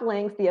half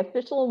lengths, the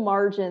official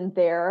margin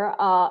there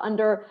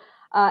under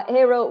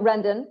Hero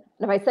Rendon. And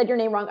if I said your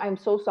name wrong, I'm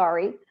so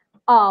sorry.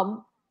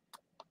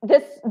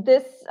 This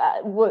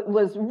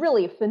was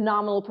really a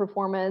phenomenal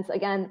performance.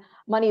 Again,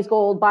 Munnys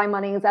Gold by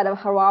Munnings out of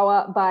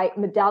Chihuahua by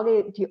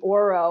Medaglia de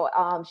Oro.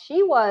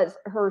 She was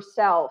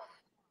herself,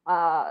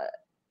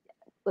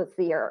 let's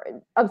see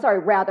here. I'm sorry,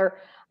 rather,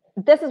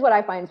 this is what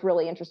I find is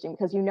really interesting,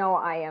 because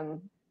I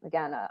am,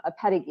 again, a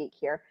petty geek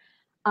here.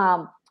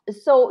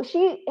 So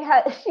she's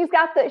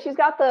got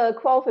the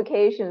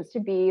qualifications to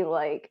be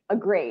like a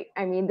great.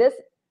 I mean, this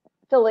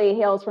filly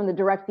hails from the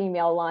direct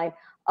female line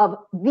of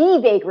the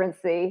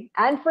Vagrancy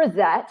and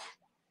Frizette.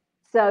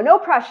 So no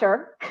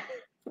pressure.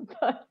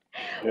 but,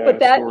 Yeah, but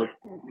that, historic.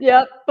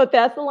 yep, but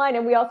that's the line.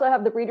 And we also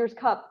have the Breeders'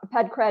 Cup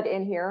Ped Cred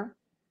in here.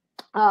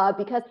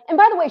 Because, and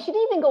by the way, she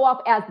didn't even go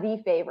off as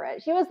the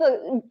favorite. She was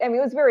I mean,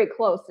 it was very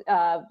close,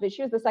 but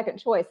she was the second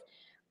choice,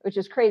 which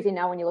is crazy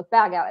now when you look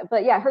back at it.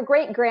 But yeah, her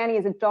great granny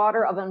is a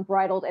daughter of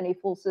Unbridled and a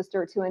full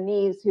sister to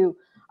Anise, who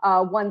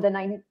won the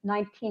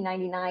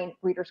 1999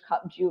 Breeders'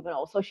 Cup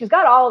Juvenile. So she's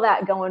got all of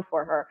that going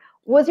for her.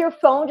 Was your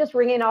phone just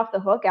ringing off the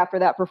hook after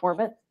that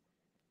performance?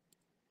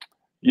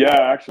 Yeah,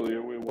 actually,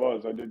 it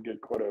was. I did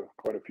get quite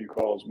a few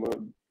calls,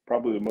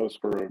 probably the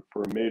most for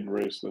a maiden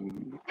race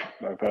than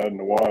I've had in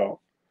a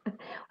while.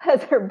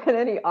 Has there been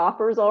any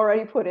offers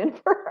already put in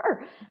for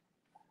her?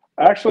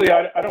 Actually,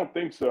 I don't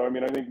think so. I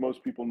mean, I think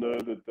most people know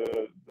that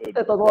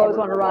That the Lows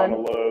want to run.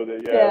 Low,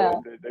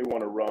 they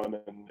want to run,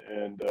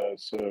 and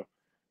so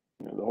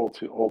the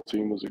whole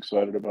team was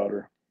excited about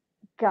her.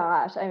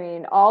 Gosh, I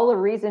mean, all the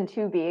reason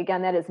to be.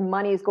 Again, that is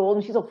Munnys Gold,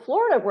 and she's a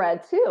Florida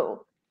bred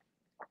too.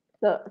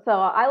 So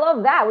I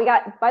love that. We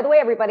got, by the way,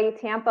 everybody,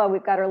 Tampa,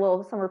 we've got our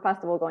little summer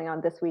festival going on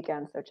this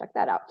weekend, so check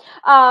that out.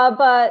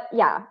 But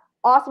yeah,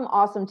 awesome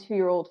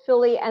 2-year-old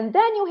filly. And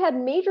then you had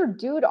Major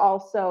Dude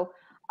also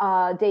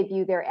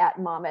debut there at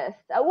Monmouth.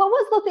 What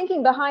was the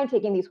thinking behind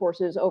taking these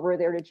horses over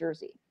there to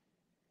Jersey?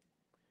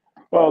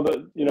 Well,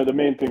 the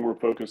main thing we're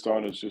focused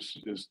on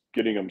is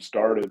getting them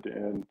started,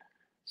 and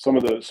some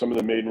of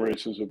the maiden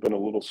races have been a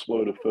little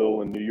slow to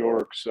fill in New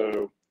York,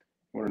 so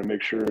wanted to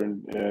make sure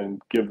and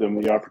give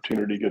them the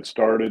opportunity to get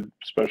started,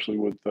 especially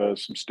with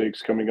some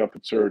stakes coming up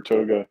at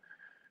Saratoga.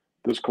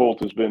 This colt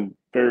has been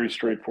very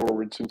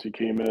straightforward since he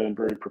came in,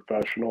 very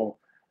professional.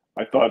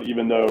 I thought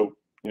even though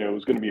it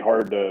was going to be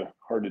hard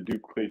to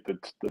duplicate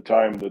the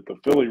time that the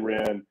filly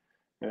ran,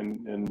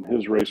 and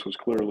his race was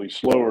clearly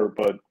slower,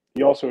 but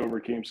he also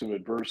overcame some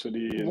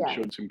adversity and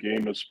showed some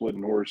game of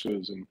splitting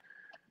horses, and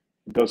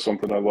he does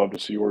something I love to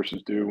see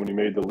horses do. When he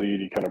made the lead,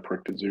 he kind of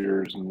pricked his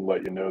ears and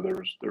let you know there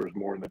was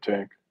more in the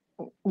tank.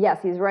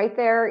 Yes, he's right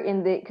there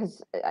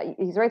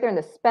he's right there in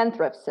the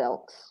Spendthrift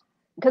silks.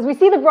 Because we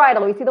see the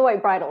bridle, we see the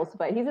white bridles,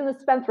 but he's in the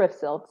Spendthrift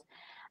silks.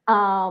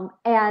 And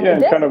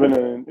kind of in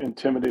an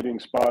intimidating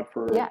spot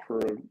for a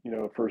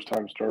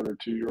first-time starter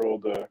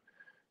 2-year-old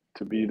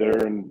to be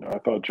there. And I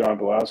thought John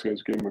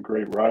Velasquez gave him a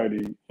great ride.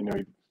 He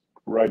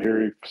right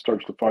here he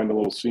starts to find a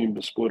little seam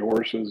to split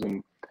horses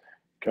and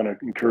kind of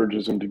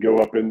encourages him to go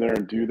up in there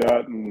and do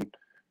that. And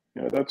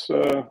that's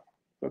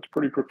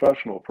pretty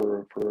professional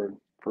for a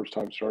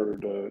first-time starter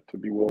to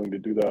be willing to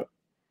do that.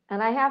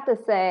 And I have to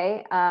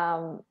say,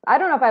 I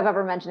don't know if I've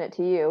ever mentioned it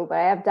to you, but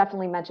I have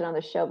definitely mentioned on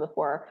the show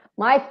before.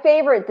 My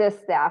favorite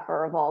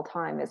disc-staffer of all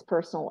time is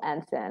Personal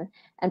Ensign.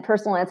 And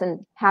Personal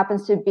Ensign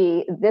happens to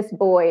be this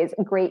boy's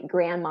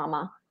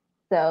great-grandmama.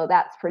 So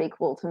that's pretty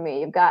cool to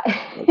me. You've got,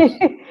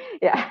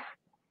 yeah.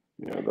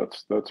 Yeah,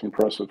 that's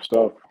impressive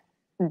stuff.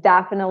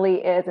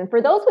 Definitely is. And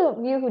for those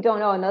of you who don't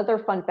know, another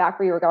fun fact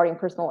for you regarding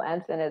Personal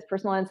Ensign is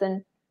Personal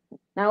Ensign,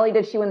 not only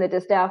did she win the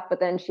distaff, but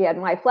then she had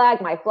My Flag,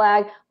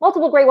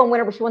 multiple Grade 1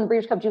 winner, but she won the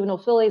Breeders' Cup Juvenile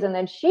Fillies, and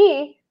then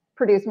she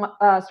produced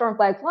Storm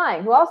Flag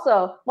Flying, who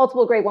also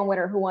multiple Grade 1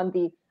 winner, who won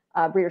the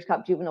Breeders'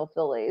 Cup Juvenile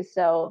Fillies.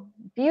 So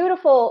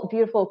beautiful,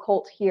 beautiful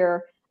colt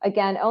here.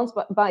 Again, owned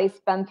by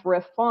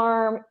Spendthrift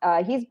Farm.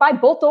 He's by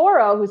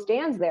Boltoro, who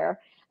stands there,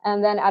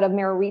 and then out of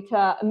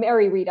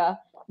Mary Rita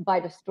by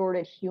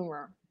Distorted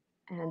Humor.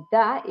 And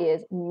that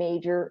is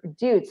Major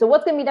Dude. So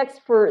what's going to be next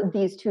for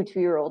these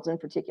two-year-olds in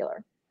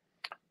particular?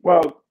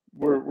 Well,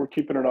 we're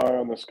keeping an eye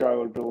on the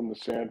Schuylerville and the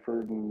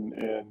Sanford, and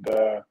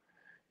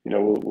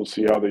we'll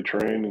see how they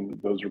train,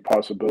 and those are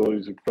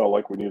possibilities. It felt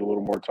like we need a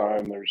little more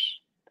time. There's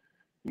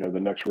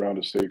the next round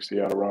of stakes,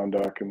 the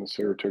Adirondack and the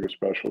Saratoga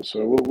Special.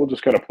 So we'll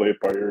just kind of play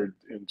it by ear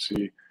and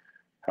see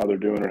how they're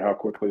doing and how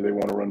quickly they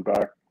want to run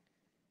back.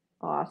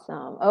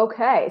 Awesome.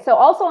 Okay. So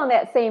also on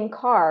that same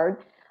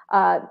card,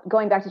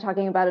 going back to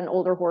talking about an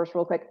older horse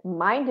real quick,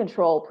 Mind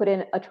Control put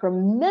in a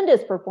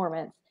tremendous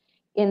performance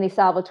in the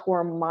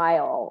Salvatore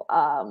Mile.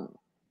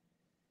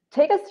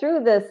 Take us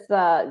through this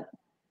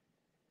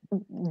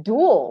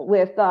duel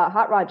with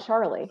Hot Rod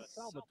Charlie.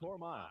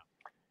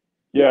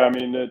 Yeah, I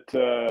mean, it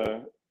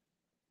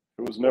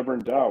was never in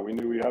doubt. We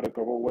knew we had it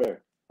the whole way.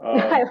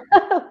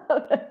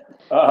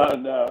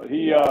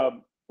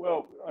 No,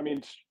 well, I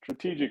mean,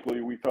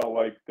 strategically, we felt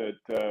like that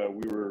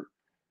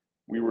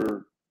we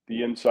were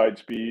the inside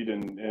speed,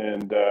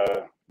 and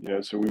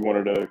so we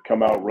wanted to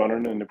come out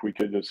running, and if we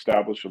could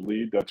establish a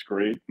lead, that's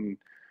great. And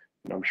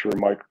I'm sure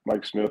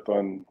Mike Smith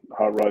on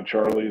Hot Rod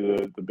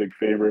Charlie, the big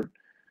favorite,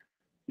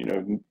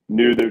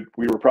 knew that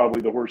we were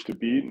probably the horse to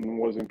beat and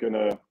wasn't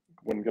gonna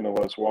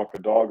let us walk the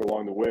dog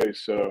along the way.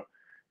 So,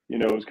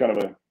 it was kind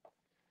of a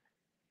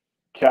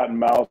cat and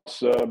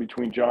mouse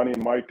between Johnny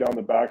and Mike down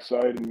the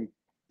backside, and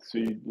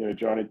see,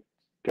 Johnny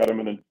got him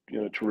in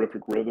a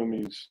terrific rhythm.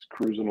 He's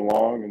cruising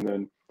along, and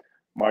then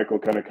Mike will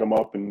kind of come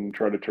up and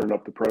try to turn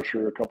up the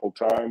pressure a couple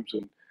of times,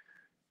 and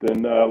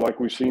then like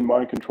we've seen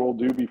Mind Control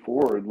do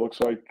before, it looks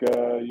like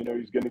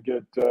he's going to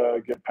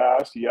get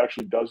past. He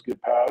actually does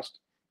get past,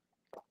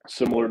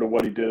 similar to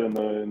what he did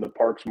in the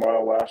Parks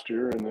Mile last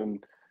year, and then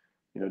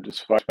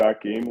just fights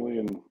back gamely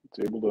and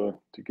is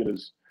able to get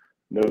his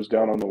nose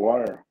down on the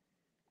wire.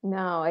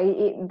 No,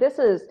 this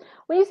is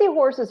when you see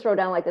horses throw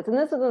down like this, and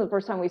this isn't the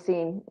first time we've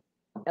seen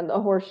in the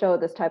horse show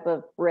this type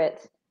of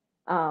grit.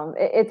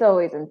 It's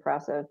always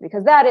impressive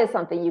because that is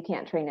something you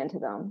can't train into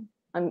them.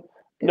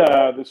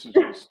 No, this is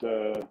just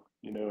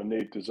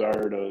innate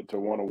desire to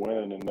want to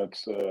win, and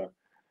that's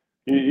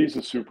he's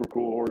a super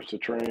cool horse to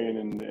train,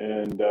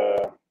 and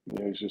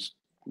he's just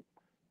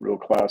real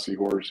classy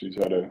horse. He's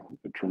had a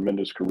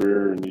tremendous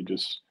career, and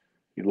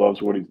he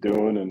loves what he's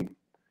doing, and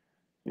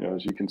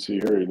as you can see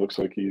here, he looks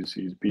like he's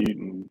beat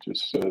and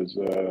just says,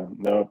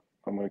 no,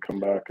 I'm going to come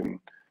back and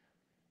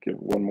give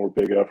one more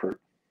big effort.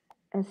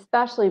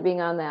 Especially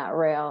being on that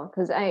rail,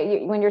 because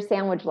when you're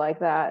sandwiched like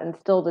that and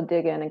still to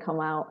dig in and come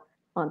out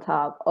on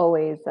top,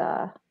 always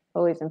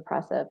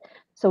impressive.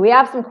 So we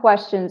have some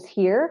questions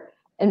here,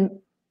 and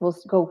we'll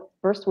go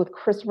first with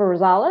Christopher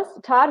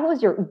Rosales. Todd, who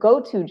is your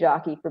go-to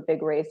jockey for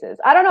big races?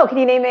 I don't know. Can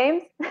you name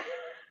names?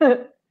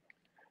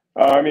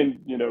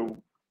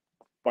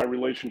 My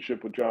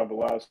relationship with John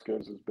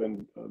Velasquez has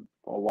been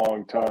a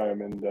long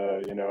time, and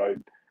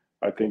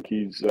I think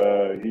he's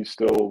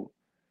still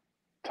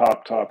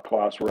top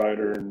class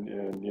rider, and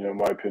in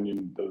my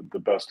opinion, the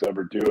best to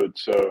ever do it.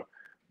 So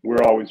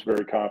we're always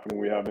very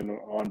confident we have him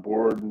on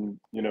board, and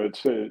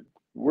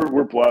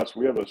we're blessed.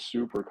 We have a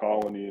super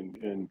colony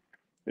in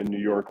New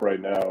York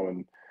right now,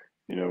 and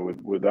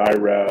with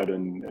Irad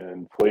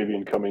and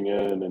Flavian coming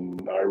in, and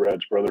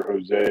Irad's brother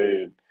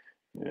Jose,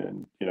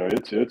 and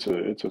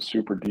it's a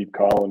super deep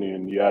colony,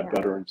 and you add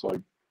veterans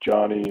like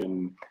Johnny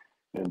and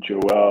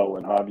Joel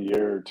and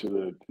Javier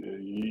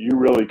you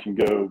really can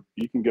go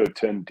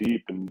 10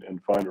 deep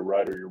and find a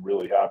rider you're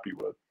really happy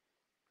with.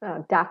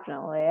 Oh,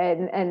 definitely.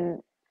 And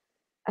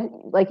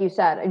like you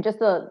said, and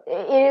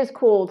it is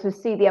cool to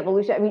see the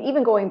evolution. I mean,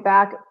 even going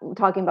back,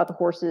 talking about the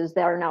horses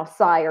that are now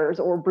sires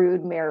or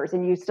brood mares,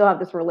 and you still have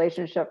this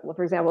relationship with,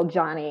 for example,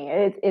 Johnny.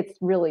 It's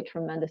really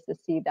tremendous to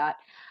see that.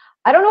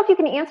 I don't know if you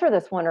can answer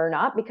this one or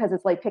not, because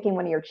it's like picking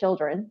one of your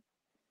children.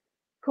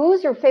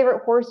 Who's your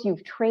favorite horse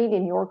you've trained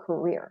in your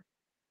career?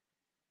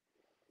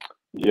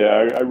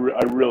 Yeah,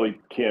 I really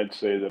can't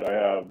say that I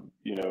have,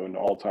 an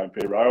all-time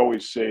favorite. I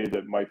always say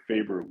that my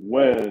favorite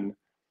win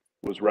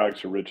was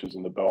Rags to Riches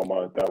in the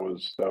Belmont. That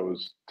was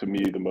to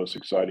me the most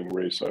exciting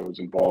race I was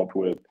involved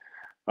with.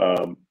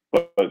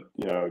 But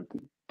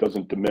it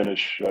doesn't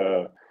diminish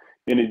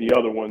any of the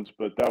other ones.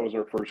 But that was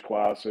our first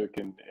classic,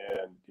 and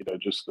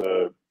just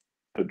the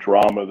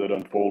drama that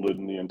unfolded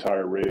in the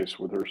entire race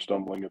with her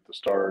stumbling at the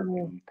start,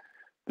 and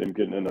then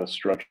getting in a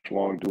stretch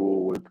long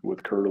duel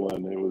with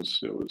Curlin. It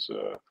was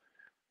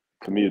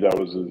to me, that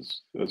was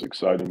as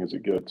exciting as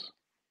it gets.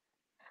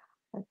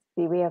 Let's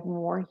see, we have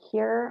more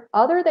here.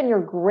 Other than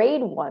your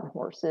grade 1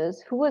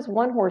 horses, who was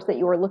one horse that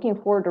you were looking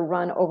forward to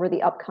run over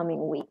the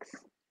upcoming weeks?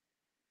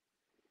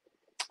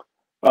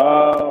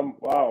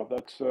 Wow,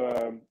 that's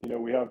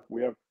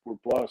we're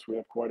blessed. We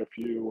have quite a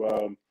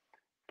few,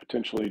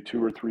 potentially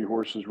 2 or 3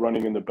 horses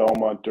running in the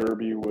Belmont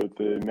Derby with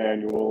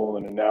Emmanuel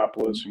and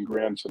Annapolis and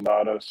Grand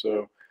Sonata.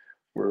 So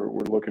we're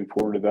looking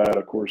forward to that.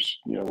 Of course,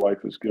 Life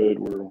is Good.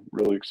 We're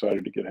really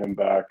excited to get him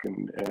back,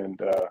 and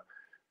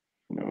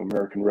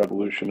American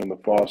Revolution and the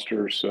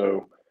Foster.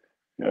 So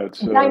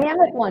it's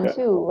dynamic one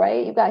too,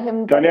 right? You got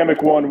him.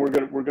 Dynamic one. We're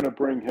gonna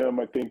bring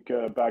him, I think,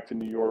 back to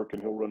New York,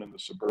 and he'll run in the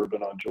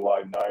Suburban on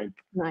July 9th.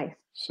 Nice.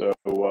 So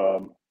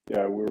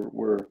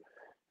we're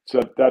it's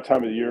at that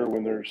time of the year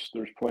when there's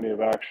plenty of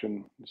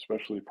action,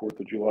 especially 4th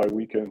of July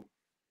weekend.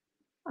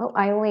 Oh,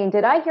 Eileen,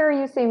 did I hear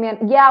you say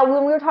yeah,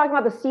 when we were talking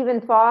about the Stephen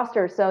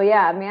Foster. So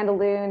yeah,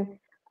 Mandaloon,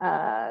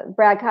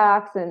 Brad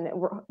Cox, and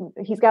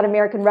he's got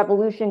American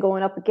Revolution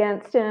going up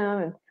against him,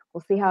 and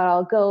we'll see how it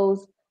all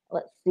goes.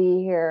 Let's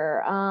see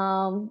here.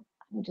 I'm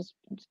just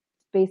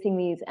spacing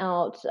these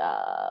out.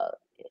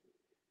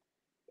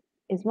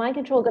 Is Mind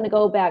Control going to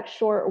go back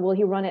short, or will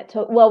he run it?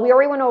 Well, we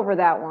already went over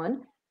that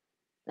one.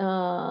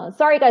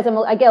 Sorry, guys,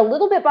 I get a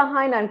little bit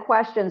behind on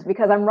questions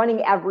because I'm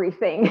running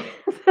everything.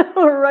 So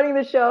we're running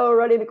the show,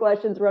 running the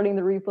questions, running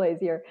the replays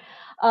here.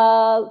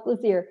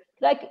 Let's see here.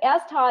 Could I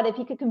ask Todd if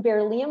he could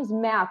compare Liam's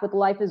map with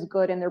Life is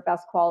Good and their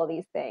best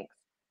qualities? Thanks.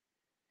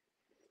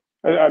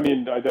 I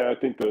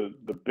think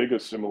the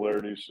biggest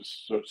similarity is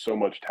just so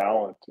much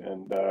talent,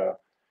 and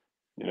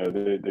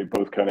they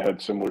both kind of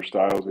had similar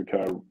styles. They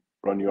kind of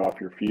run you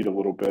off your feet a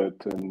little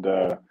bit, and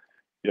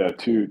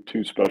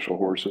two special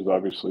horses.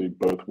 Obviously,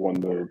 both won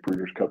the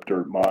Breeders' Cup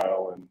Dirt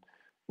Mile, and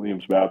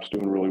Liam's Map's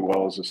doing really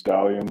well as a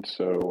stallion.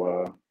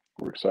 So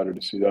we're excited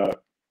to see that.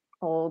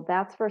 Oh,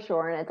 that's for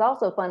sure. And it's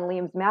also fun.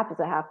 Liam's Map is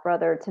a half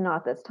brother to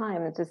Not This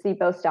Time, and to see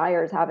both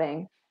Styers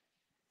having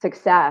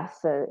success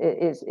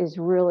is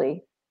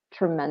really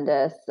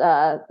tremendous.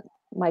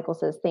 Michael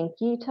says, "Thank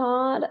you,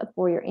 Todd,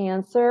 for your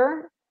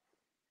answer."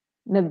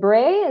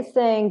 Mebray is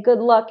saying, "Good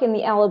luck in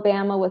the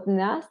Alabama with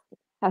Nest."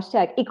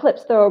 Hashtag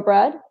Eclipse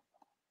Thoroughbred.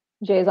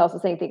 Jay is also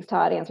saying, "Thanks,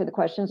 Todd. Answer the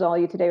questions. All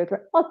you today with."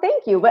 Well,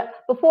 thank you. But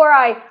before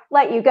I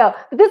let you go,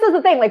 this is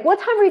the thing. Like, what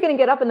time are you going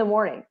to get up in the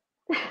morning?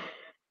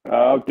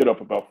 I'll get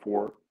up about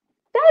 4.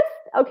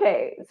 That's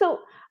okay. So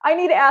I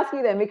need to ask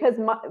you then, because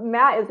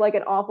Matt is like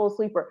an awful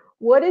sleeper.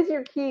 What is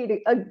your key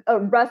to a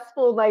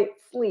restful night's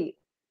sleep?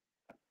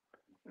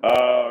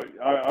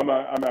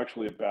 I'm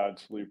actually a bad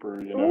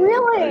sleeper. You know,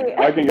 Really?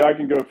 I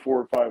can go 4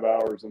 or 5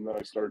 hours, and then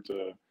I start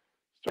to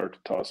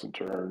toss and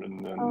turn,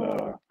 and then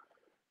Oh,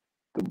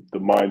 the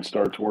mind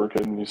starts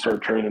working, and you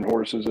start training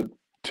horses at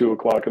 2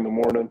 o'clock in the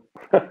morning.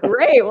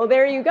 great. Well,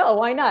 there you go.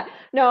 Why not?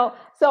 No.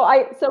 So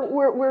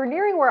we're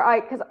nearing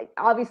where because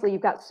obviously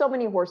you've got so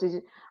many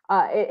horses.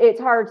 It's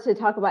hard to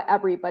talk about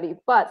everybody,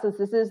 but since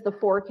this is the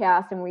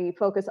forecast and we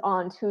focus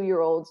on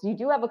 2-year-olds, you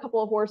do have a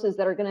couple of horses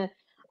that are going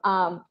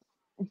to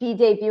be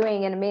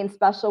debuting in a main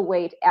special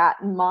weight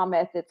at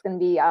Monmouth. It's going to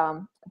be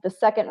the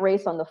second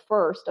race on the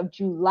 1st of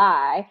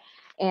July.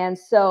 And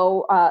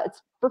so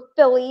it's for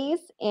fillies,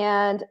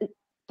 and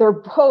they're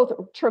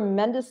both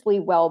tremendously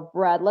well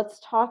bred.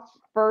 Let's talk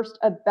first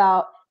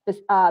about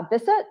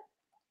Bissett.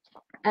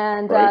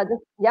 And Right.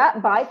 yeah,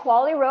 by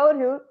Quality Road,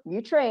 who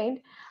you trained,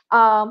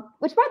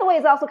 which by the way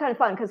is also kind of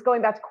fun because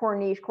going back to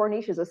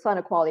Corniche is a son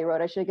of Quality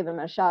Road. I should give him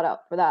a shout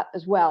out for that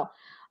as well.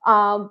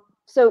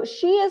 So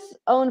she is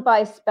owned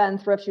by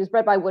Spendthrift. She was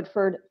bred by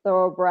Woodford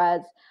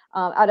Thoroughbreds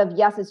out of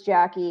Yes, It's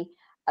Jackie.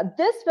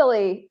 This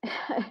filly,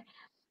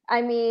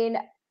 I mean,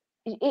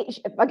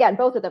 again,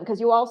 both of them, because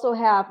you also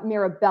have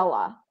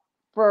Mirabella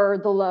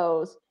for the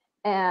lows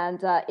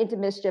and Into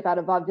Mischief out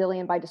of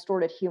Vaudevillian by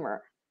Distorted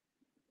Humor.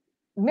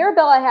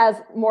 Mirabella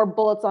has more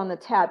bullets on the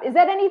tab. Is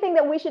that anything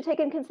that we should take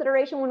in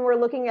consideration when we're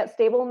looking at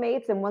stable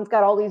mates and one's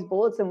got all these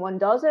bullets and one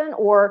doesn't?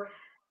 Or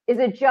is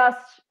it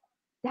just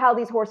how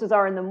these horses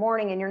are in the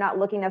morning and you're not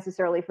looking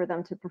necessarily for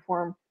them to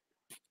perform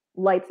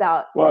lights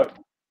out? Well,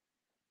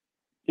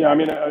 yeah, I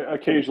mean,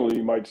 occasionally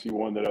you might see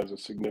one that has a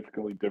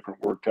significantly different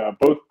work tab.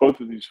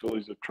 Both of these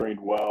fillies have trained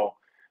well.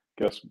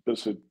 Guess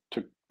Bissett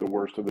took the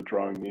worst of it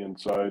drawing the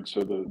inside,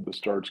 so the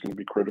start's going to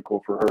be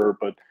critical for her.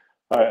 But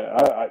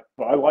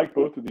I like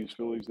both of these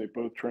fillies. They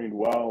both trained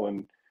well,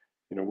 and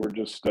you know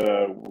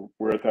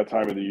we're at that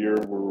time of the year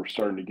where we're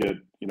starting to get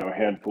a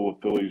handful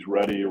of fillies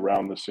ready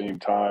around the same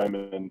time,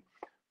 and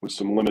with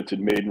some limited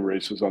maiden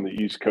races on the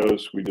East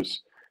Coast,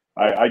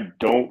 I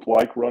don't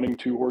like running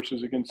two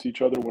horses against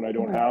each other when I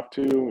don't have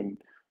to, and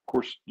of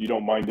course you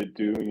don't mind it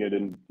doing it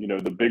in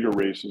the bigger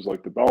races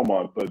like the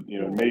Belmont, but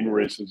maiden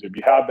races, if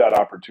you have that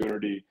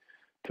opportunity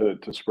to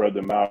spread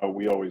them out,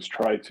 we always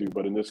try to.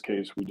 But in this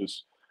case,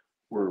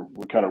 we're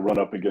kind of run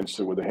up against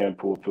it with a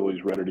handful of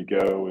fillies ready to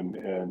go,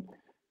 and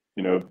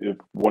if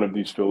one of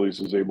these fillies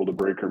is able to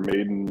break her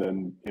maiden,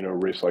 then a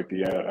race like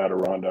the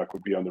Adirondack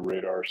would be on the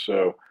radar.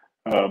 So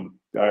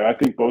I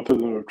think both of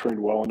them have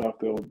trained well enough.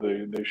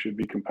 They should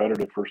be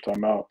competitive first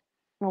time out.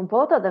 Well,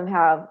 both of them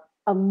have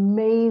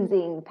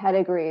amazing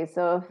pedigrees.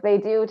 So if they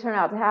do turn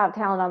out to have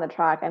talent on the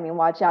track, I mean,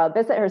 watch out.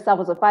 Bissett herself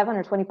was a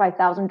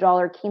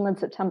 $525,000 Keeneland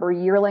September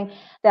yearling.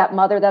 That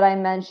mother that I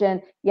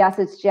mentioned, Yes,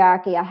 It's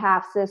Jackie, a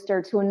half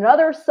sister to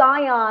another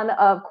scion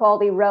of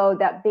Quality Road,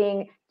 that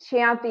being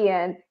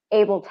champion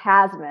Abel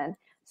Tasman.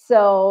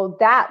 So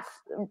that's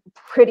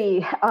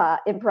pretty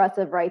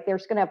impressive right there.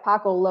 She's going to have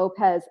Paco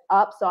Lopez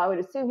up. So I would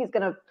assume he's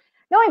going to,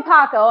 knowing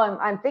Paco,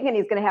 I'm thinking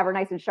he's going to have her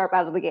nice and sharp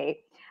out of the gate.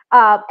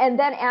 And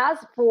then as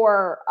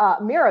for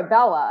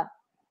Mirabella,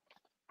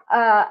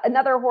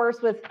 another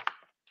horse with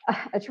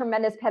a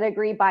tremendous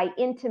pedigree by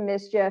Into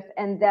Mischief,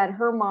 and then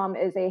her mom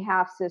is a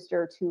half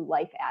sister to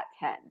Life at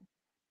 10.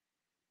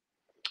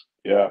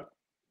 Yeah,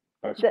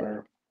 that's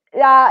fair.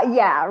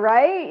 Yeah,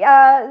 right.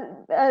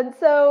 And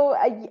so,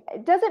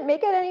 does it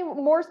make it any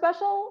more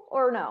special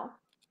or no?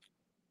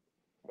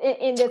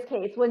 In this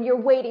case, when you're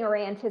waiting or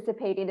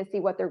anticipating to see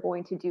what they're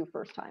going to do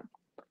first time.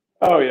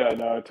 Oh yeah,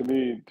 no. To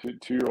me,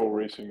 2-year-old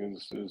racing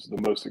is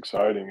the most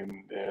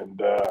exciting,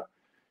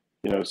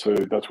 and so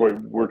that's why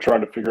we're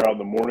trying to figure out in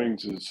the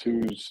mornings is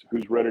who's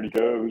ready to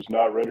go, who's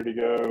not ready to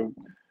go,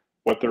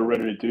 what they're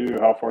ready to do,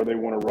 how far they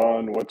want to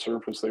run, what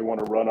surface they want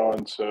to run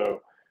on.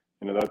 So,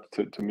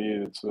 that to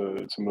me, it's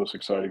the most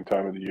exciting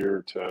time of the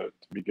year to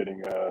be getting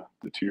the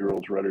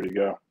 2-year-olds ready to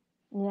go.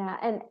 Yeah,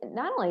 and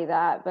not only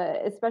that,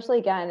 but especially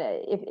again,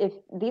 if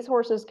these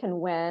horses can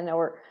win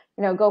or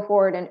go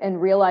forward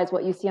and realize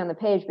what you see on the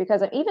page,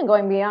 because even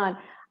going beyond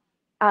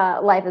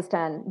Life is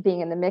 10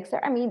 being in the mix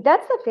there, I mean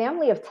that's the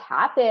family of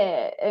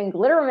Tappet and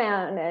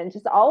Glitterman and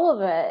just all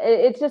of it.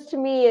 It's just, to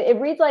me, it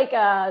reads like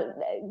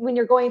when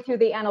you're going through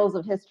the annals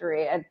of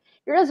history, and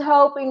you're just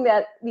hoping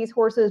that these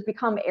horses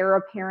become heir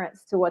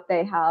apparents to what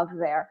they have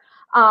there.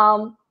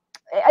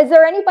 Is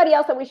there anybody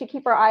else that we should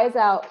keep our eyes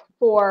out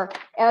for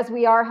as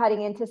we are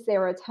heading into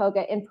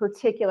Saratoga in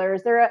particular?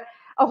 Is there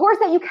a horse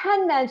that you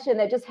can mention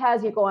that just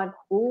has you going,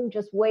 "Ooh,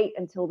 just wait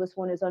until this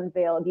one is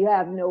unveiled"? You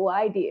have no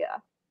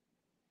idea.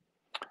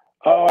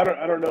 Oh,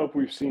 I don't know if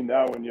we've seen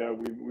that one yet.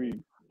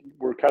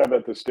 We're kind of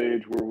at the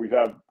stage where we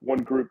have one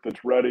group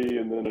that's ready,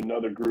 and then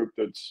another group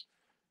that's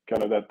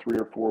kind of that 3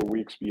 or 4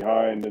 weeks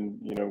behind.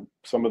 And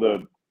some of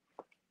the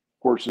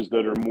horses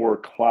that are more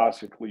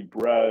classically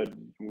bred,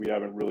 we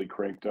haven't really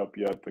cranked up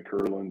yet, the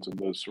Curlins and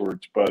those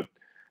sorts. But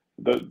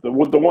the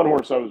one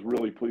horse I was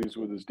really pleased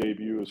with his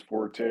debut is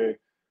Forte.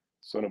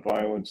 son of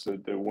violence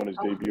that won his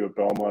debut at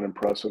Belmont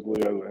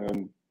impressively,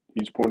 and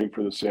he's pointing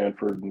for the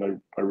Sanford, and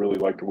I really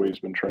like the way he's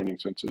been training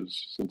since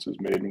his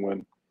maiden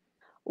win.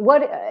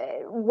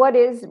 What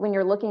is, when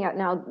you're looking at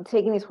now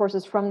taking these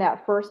horses from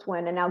that first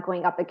win and now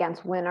going up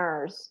against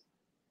winners,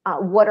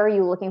 what are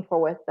you looking for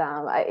with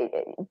them?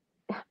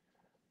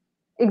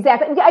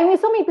 Exactly. I mean,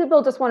 so many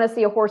people just want to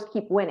see a horse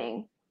keep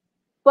winning,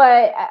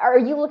 but are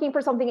you looking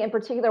for something in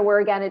particular where,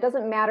 again, it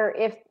doesn't matter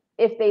if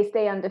they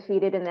stay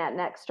undefeated in that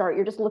next start,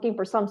 you're just looking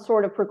for some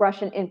sort of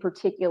progression in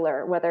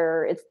particular,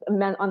 whether it's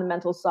on the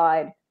mental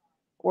side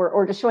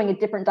or just showing a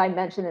different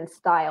dimension and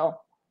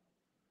style?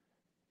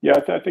 Yeah,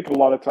 I think a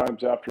lot of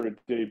times after a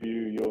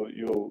debut,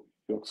 you'll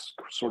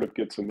sort of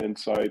get some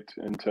insight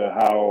into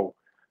how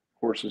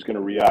horse is going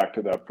to react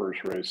to that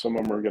first race. Some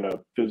of them are going to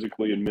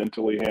physically and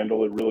mentally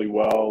handle it really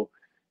well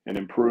and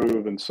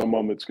improve, and some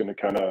of them it's going to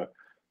kind of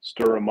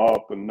stir them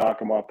up and knock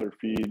them off their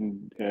feet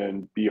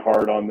and be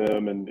hard on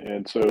them.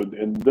 And so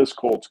in this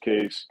Colts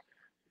case,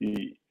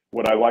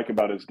 what I like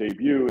about his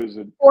debut is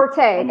that,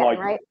 Forte, unlike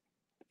again, right?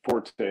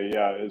 Forte,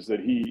 yeah, is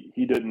that he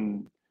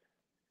didn't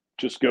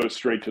just go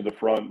straight to the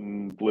front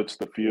and blitz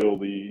the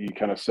field. He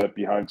kind of sat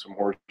behind some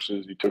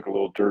horses. He took a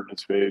little dirt in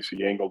his face.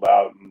 He angled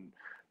out and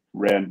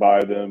ran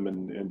by them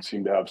and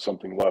seemed to have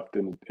something left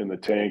in the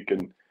tank,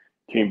 and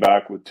came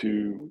back with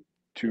two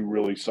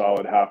really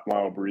solid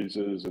half-mile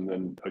breezes and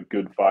then a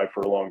good 5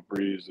 furlong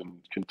breeze, and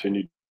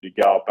continued to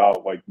gallop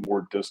out like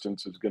more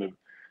distance is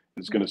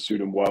gonna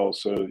suit him well.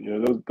 So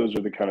those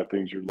are the kind of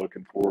things you're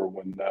looking for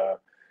when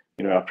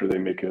after they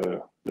make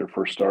their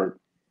first start.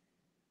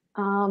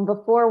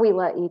 Before we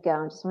let you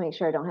go, just to make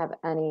sure I don't have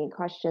any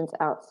questions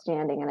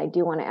outstanding, and I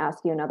do want to ask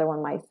you another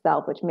one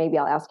myself, which maybe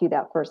I'll ask you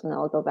that first, and then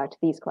I'll go back to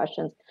these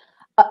questions.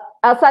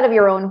 Outside of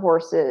your own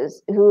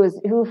horses,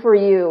 who for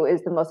you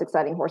is the most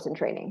exciting horse in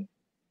training?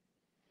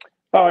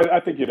 Oh, I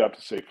think you'd have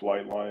to say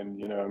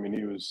Flightline. I mean,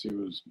 he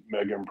was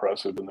mega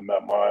impressive in the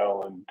Met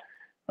Mile,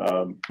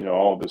 and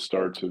all of his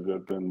starts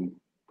have been,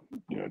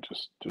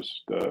 just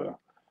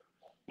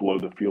blow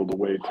the field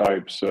away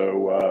type.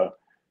 So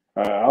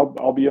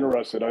I'll be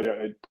interested.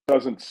 It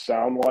doesn't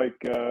sound like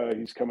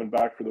he's coming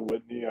back for the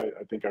Whitney.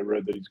 I think I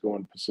read that he's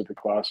going Pacific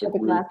Classic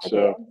route.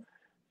 So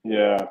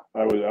yeah,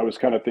 I was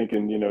kind of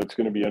thinking, it's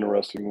going to be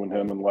interesting when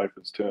him and Life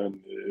is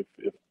 10,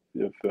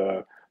 if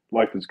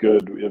Life is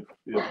Good,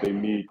 if they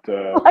meet.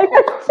 Life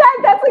is 10.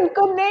 That's a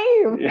good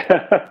name.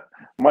 Yeah,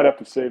 might have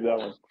to save that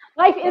one.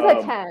 Life is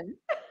a 10.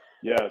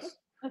 Yes.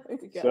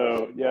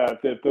 So yeah,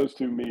 if those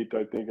two meet,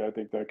 I think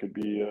that could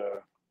be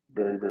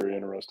very, very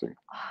interesting.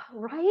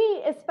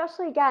 Right?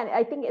 Especially, again,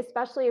 I think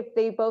especially if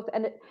they both,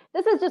 and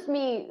this is just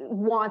me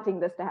wanting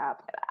this to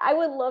happen. I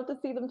would love to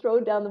see them throw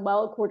down the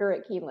mile quarter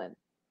at Keeneland.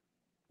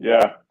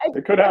 Yeah,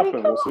 it could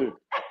happen. We'll see.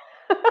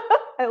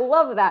 I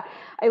love that.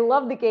 I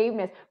love the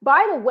gameness.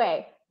 By the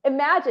way,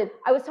 imagine,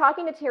 I was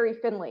talking to Terry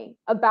Finley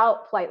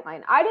about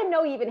Flightline. I didn't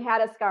know he even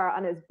had a scar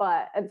on his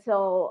butt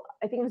until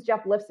I think it was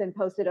Jeff Lifson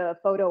posted a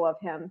photo of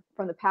him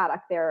from the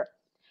paddock there.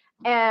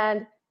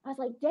 And I was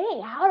like,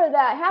 dang, how did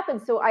that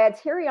happen? So I had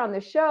Terry on the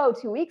show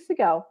 2 weeks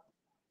ago,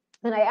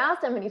 and I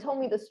asked him, and he told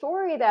me the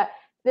story that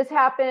this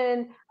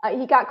happened.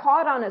 He got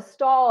caught on a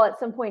stall at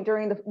some point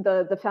during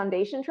the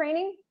foundation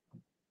training.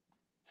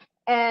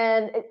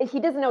 And he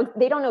doesn't know,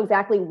 they don't know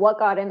exactly what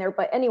got in there,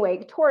 but anyway,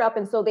 it tore it up.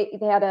 And so they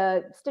had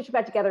to stitch it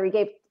back together. He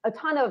gave a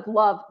ton of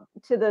love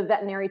to the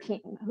veterinary team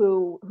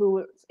who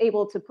was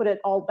able to put it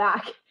all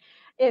back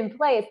in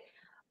place.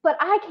 But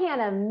I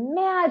can't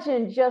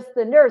imagine just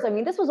the nerves. I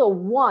mean, this was a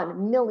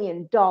 $1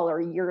 million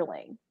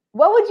yearling.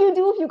 What would you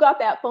do if you got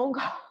that phone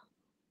call?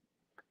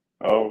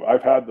 Oh,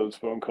 I've had those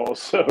phone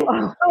calls. So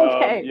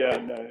okay.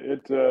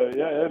 it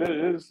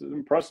is an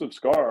impressive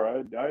scar.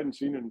 I hadn't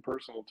seen it in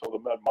person until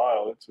the Met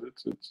Mile.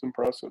 It's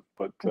impressive.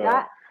 But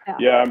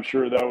yeah, I'm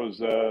sure that was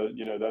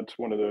that's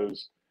one of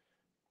those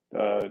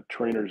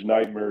trainer's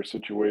nightmare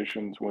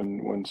situations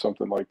when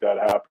something like that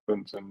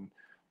happens, and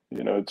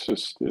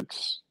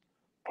it's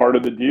part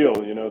of the deal.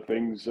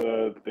 Things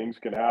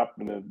can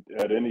happen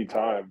at any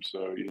time.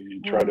 So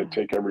you try to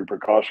take every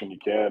precaution you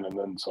can, and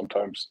then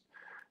sometimes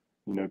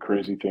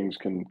crazy things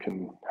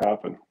can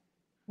happen.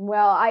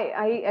 Well,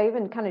 I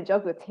even kind of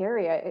joked with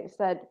Terry. I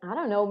said, I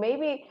don't know,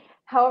 maybe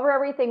however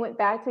everything went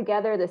back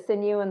together, the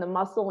sinew and the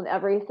muscle and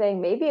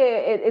everything, maybe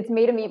it's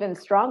made him even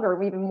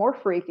stronger, even more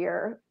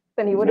freakier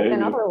than he would have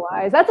been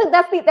otherwise.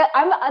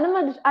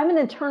 I'm an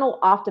eternal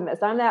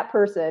optimist. I'm that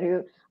person who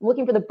I'm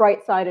looking for the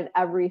bright side in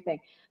everything.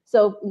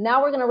 So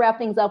now we're going to wrap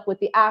things up with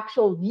the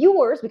actual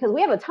viewers, because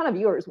we have a ton of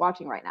viewers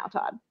watching right now,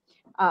 Todd.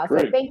 So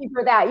thank you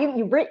for that.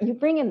 You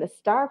bring in the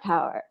star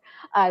power.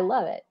 I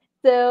love it.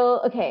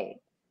 So, okay.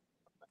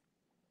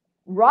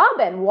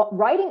 Robin,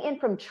 writing in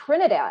from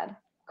Trinidad.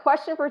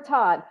 Question for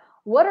Todd.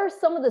 What are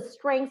some of the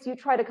strengths you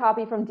try to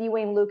copy from D.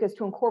 Wayne Lukas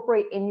to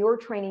incorporate in your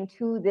training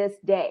to this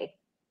day?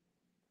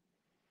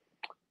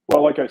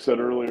 Well, like I said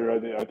earlier,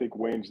 I think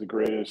Wayne's the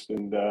greatest.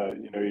 And,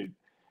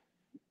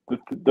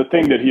 the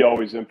thing that he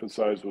always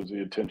emphasized was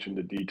the attention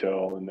to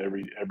detail, and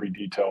every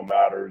detail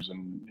matters.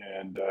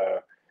 And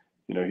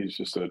he's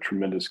just a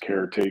tremendous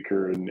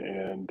caretaker,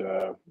 and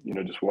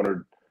just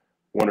wanted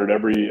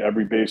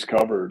every base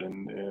covered,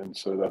 and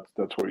so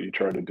that's what you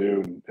try to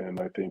do, and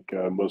I think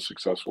most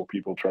successful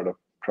people try to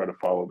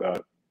follow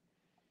that.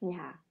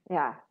 Yeah,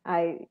 yeah.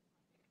 I'm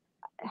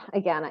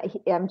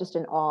just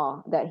in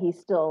awe that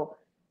he's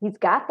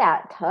got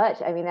that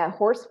touch. I mean, that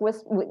horse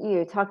whisper,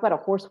 you talk about a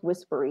horse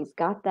whisperer. He's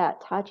got that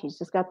touch. He's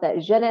just got that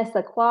je ne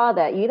sais quoi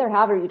that you either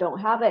have or you don't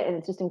have it. And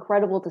it's just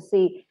incredible to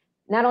see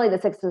not only the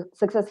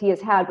success he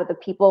has had, but the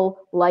people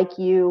like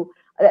you,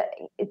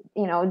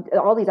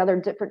 all these other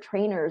different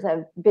trainers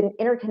have been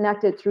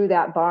interconnected through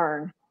that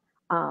barn,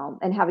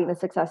 and having the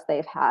success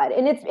they've had.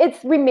 And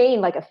it's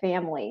remained like a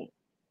family.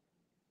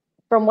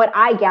 From what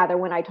I gather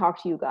when I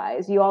talk to you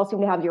guys, you all seem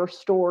to have your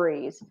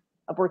stories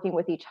of working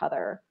with each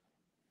other.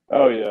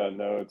 Oh yeah,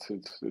 no,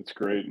 it's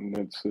great, and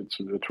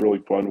it's really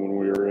fun when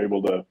we are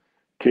able to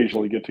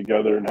occasionally get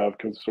together and have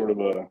sort of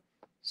a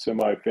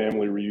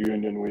semi-family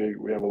reunion.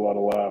 We have a lot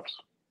of laughs.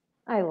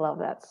 I love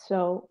that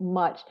so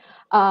much.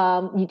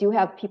 You do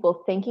have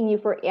people thanking you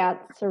for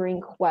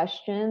answering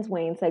questions.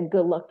 Wayne said,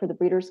 "Good luck for the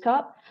Breeders'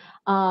 Cup."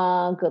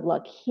 Good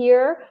luck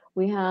here.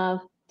 We have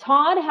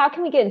Todd. How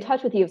can we get in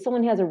touch with you if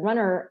someone has a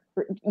runner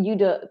for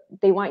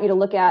they want you to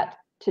look at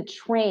to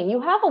train?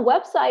 You have a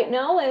website,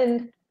 no?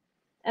 And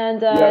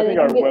yeah, I think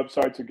our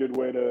website's a good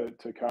way to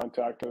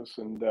contact us,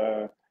 and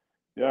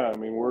yeah, I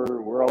mean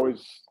we're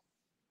always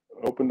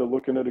open to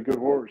looking at a good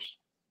horse.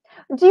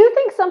 Do you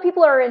think some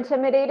people are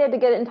intimidated to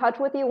get in touch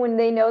with you when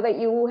they know that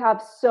you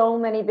have so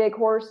many big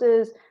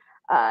horses,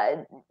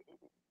 and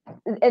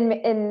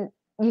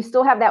you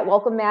still have that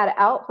welcome mat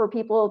out for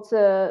people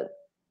to,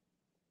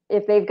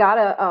 if they've got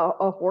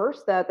a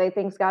horse that they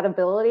think's got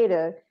ability,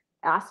 to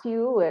ask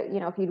you,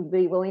 if you'd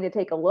be willing to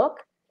take a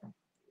look?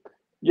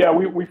 Yeah,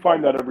 we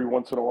find that every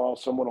once in a while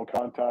someone will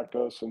contact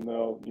us, and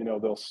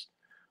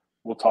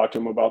we'll talk to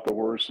them about the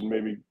horse and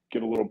maybe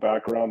get a little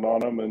background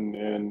on them,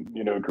 and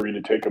agree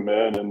to take them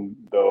in, and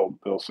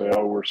they'll say,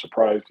 "Oh, we're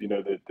surprised,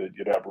 that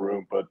you'd have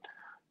room." But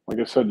like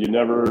I said, you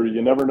never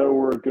know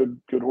where a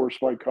good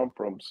horse might come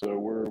from. So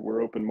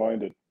we're open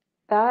minded.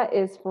 That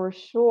is for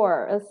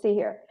sure. Let's see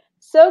here.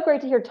 So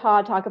great to hear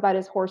Todd talk about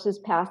his horses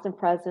past and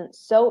present.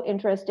 So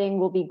interesting.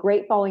 Will be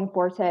great following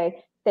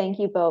Forte. Thank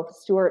you both.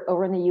 Stuart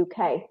over in the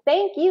UK.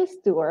 Thank you,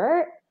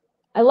 Stuart.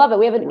 I love it.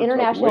 We have an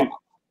international.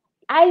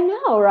 I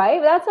know,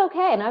 right? That's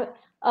okay. And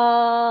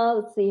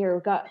let's see here.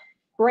 We've got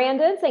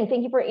Brandon saying,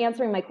 "Thank you for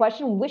answering my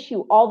question. Wish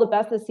you all the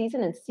best this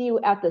season and see you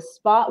at the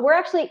spot." We're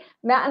actually,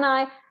 Matt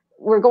and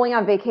we're going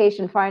on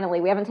vacation finally.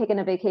 We haven't taken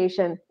a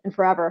vacation in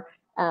forever.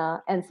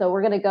 And so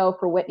we're going to go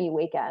for Whitney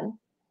weekend.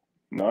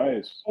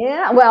 Nice.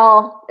 Yeah,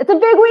 well, it's a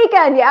big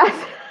weekend, yes.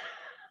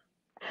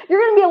 You're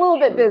going to be a little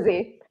bit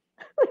busy.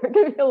 You're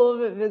going to be a little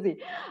bit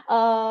busy.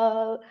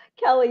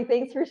 Kelly,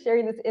 thanks for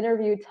sharing this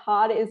interview.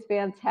 Todd is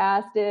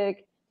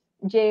fantastic.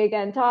 Jay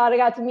again. Todd, I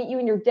got to meet you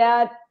and your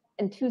dad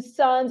and 2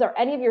 sons. Are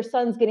any of your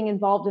sons getting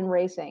involved in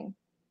racing?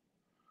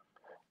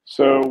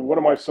 So one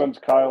of my sons,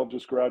 Kyle,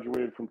 just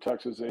graduated from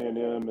Texas A&M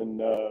in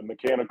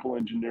mechanical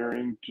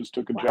engineering, just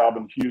took a job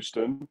in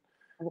Houston.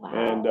 Wow.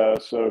 And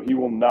so he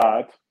will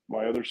not.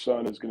 My other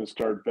son is going to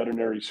start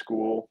veterinary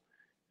school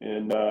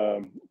at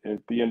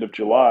the end of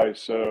July.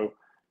 So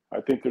I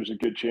think there's a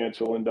good chance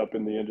he'll end up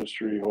in the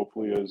industry,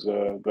 hopefully as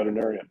a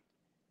veterinarian.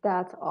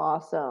 That's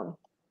awesome.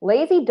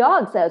 Lazy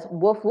Dog says,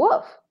 "Woof,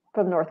 woof,"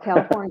 from North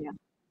California.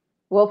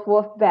 Woof,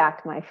 woof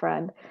back, my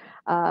friend.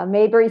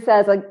 Mayberry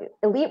says,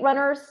 "Elite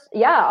runners."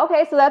 Yeah,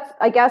 okay, so that's,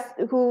 I guess,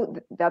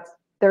 that's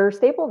their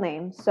stable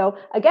name. So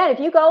again, if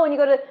you go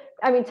to,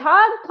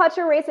 Todd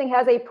Pletcher Racing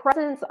has a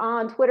presence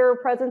on Twitter,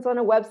 presence on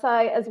a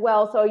website as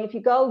well. So if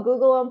you go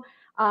Google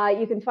them,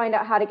 you can find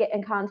out how to get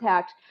in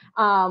contact.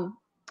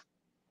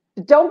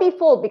 Don't be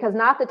fooled, because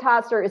Not the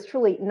Toddster is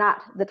truly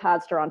not the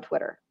Toddster on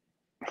Twitter.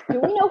 Do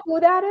we know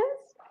who that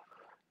is?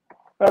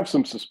 I have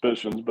some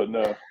suspicions, but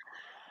no.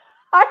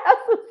 I have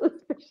some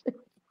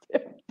suspicions too.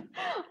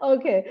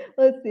 Okay,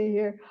 let's see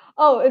here.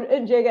 Oh,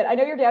 and Jagan, I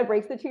know your dad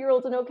breaks the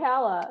 2-year-olds in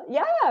Ocala.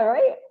 Yeah,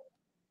 right?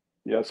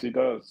 Yes, he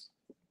does.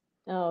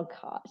 Oh,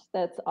 gosh,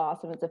 that's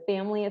awesome. It's a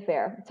family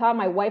affair. Tom,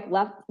 my wife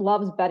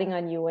loves betting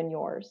on you and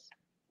yours.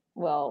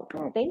 Well,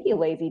 thank you,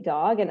 Lazy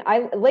Dog. And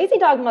Lazy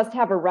Dog must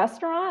have a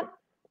restaurant.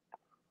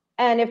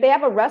 And if they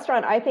have a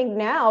restaurant, I think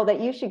now that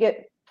you should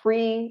get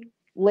free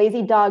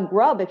Lazy Dog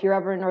grub if you're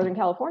ever in Northern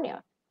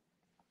California.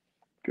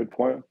 Good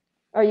point.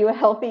 Are you a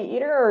healthy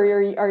eater, or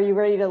are you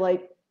ready to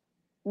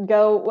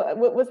go?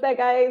 What's that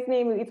guy's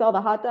name who eats all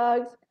the hot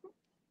dogs?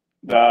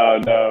 No, I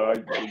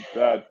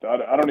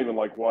don't even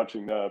like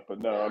watching that. But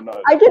no, I'm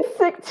not. I get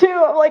sick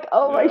too. I'm like,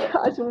 oh my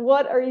gosh,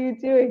 what are you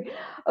doing?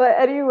 But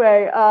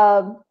anyway,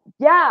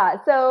 yeah.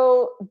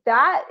 So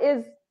that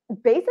is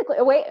basically.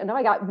 Oh wait, no,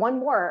 I got one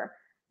more.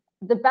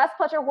 The best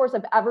Pletcher horse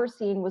I've ever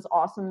seen was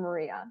Awesome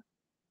Maria.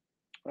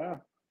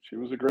 Yeah, she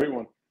was a great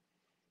one.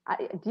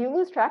 Do you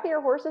lose track of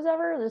your horses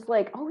ever? Just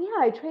oh yeah,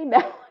 I trained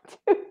that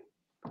one too.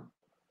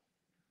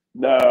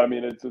 No, I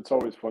mean it's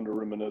always fun to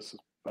reminisce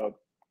about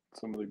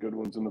some of the good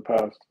ones in the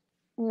past.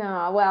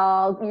 No,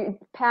 well, you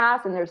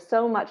pass, and there's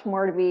so much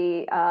more to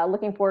be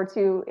looking forward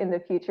to in the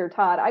future,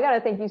 Todd. I got to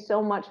thank you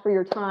so much for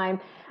your time,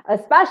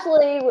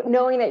 especially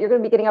knowing that you're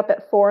going to be getting up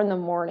at 4 in the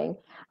morning.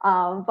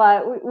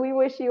 But we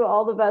wish you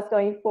all the best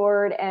going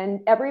forward,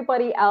 and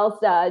everybody else.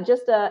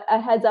 Just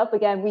a heads up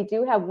again, we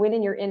do have Win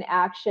and You're in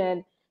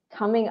action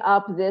coming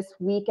up this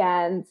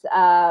weekend.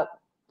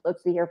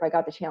 Let's see here if I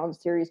got the challenge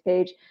series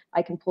page.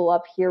 I can pull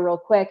up here real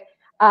quick.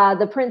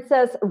 The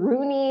Princess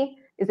Rooney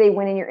is a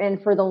Win and You're in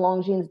for the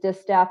Longines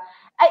distaff.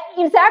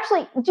 It's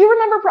actually, do you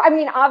remember? I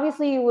mean,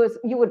 obviously you would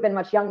have been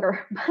much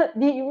younger, but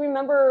do you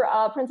remember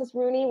Princess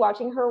Rooney,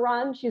 watching her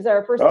run? She's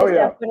our first Oh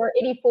distaff yeah, winner,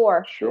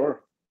 84.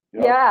 sure.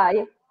 Yep. Yeah.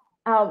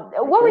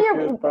 What were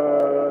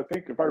your? I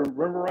think if I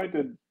remember right,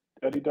 did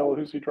Eddie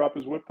Delahousie drop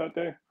his whip that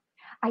day?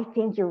 I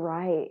think you're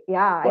right.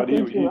 Yeah, I But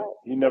think you're right.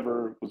 he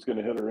never was going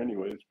to hit her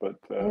anyways. But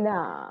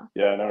Nah.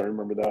 yeah, now I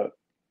remember that.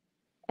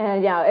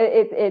 And yeah,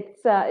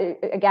 it's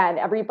again,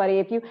 everybody,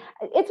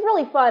 it's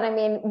really fun. I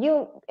mean,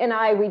 you and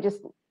I,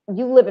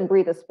 you live and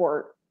breathe the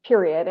sport,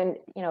 period. And,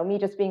 me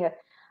just being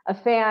a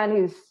fan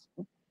who's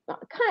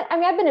I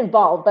mean, I've been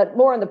involved, but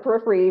more on the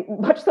periphery,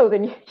 much so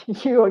than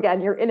you,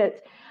 again, you're in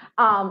it.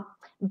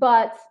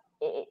 But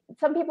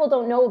some people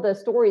don't know the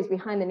stories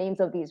behind the names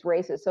of these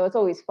races. So it's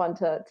always fun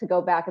to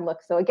go back and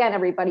look. So again,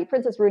 everybody,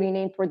 Princess Rooney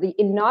named for the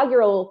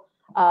inaugural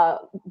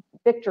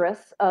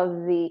victress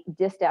of the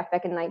distaff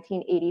back in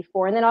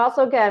 1984. And then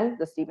also, again,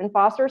 the Stephen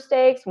Foster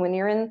Stakes when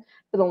you're in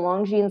for the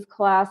Longines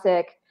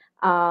Classic.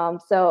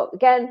 So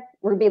again,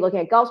 we're going to be looking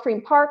at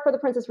Gulfstream Park for the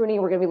Princess Rooney.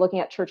 We're going to be looking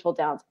at Churchill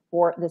Downs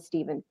for the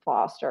Stephen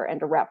Foster. And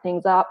to wrap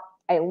things up,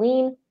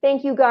 Eileen,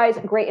 thank you guys.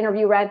 Great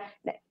interview, Ren.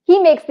 He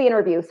makes the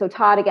interview. So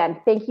Todd, again,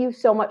 thank you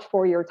so much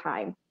for your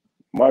time.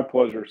 My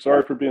pleasure.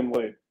 Sorry for being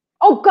late.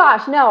 Oh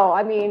gosh, no.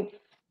 I mean,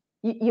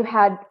 you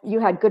had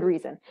good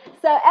reason.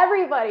 So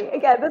everybody,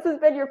 again, this has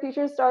been your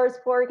Future Stars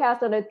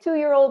forecast on a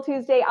 2-year-old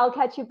Tuesday. I'll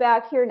catch you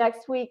back here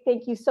next week.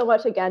 Thank you so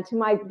much again to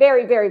my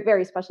very, very,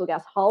 very special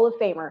guest, Hall of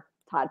Famer,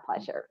 Todd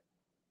Pletcher.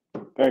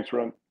 Thanks,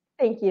 Ren.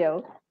 Thank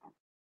you.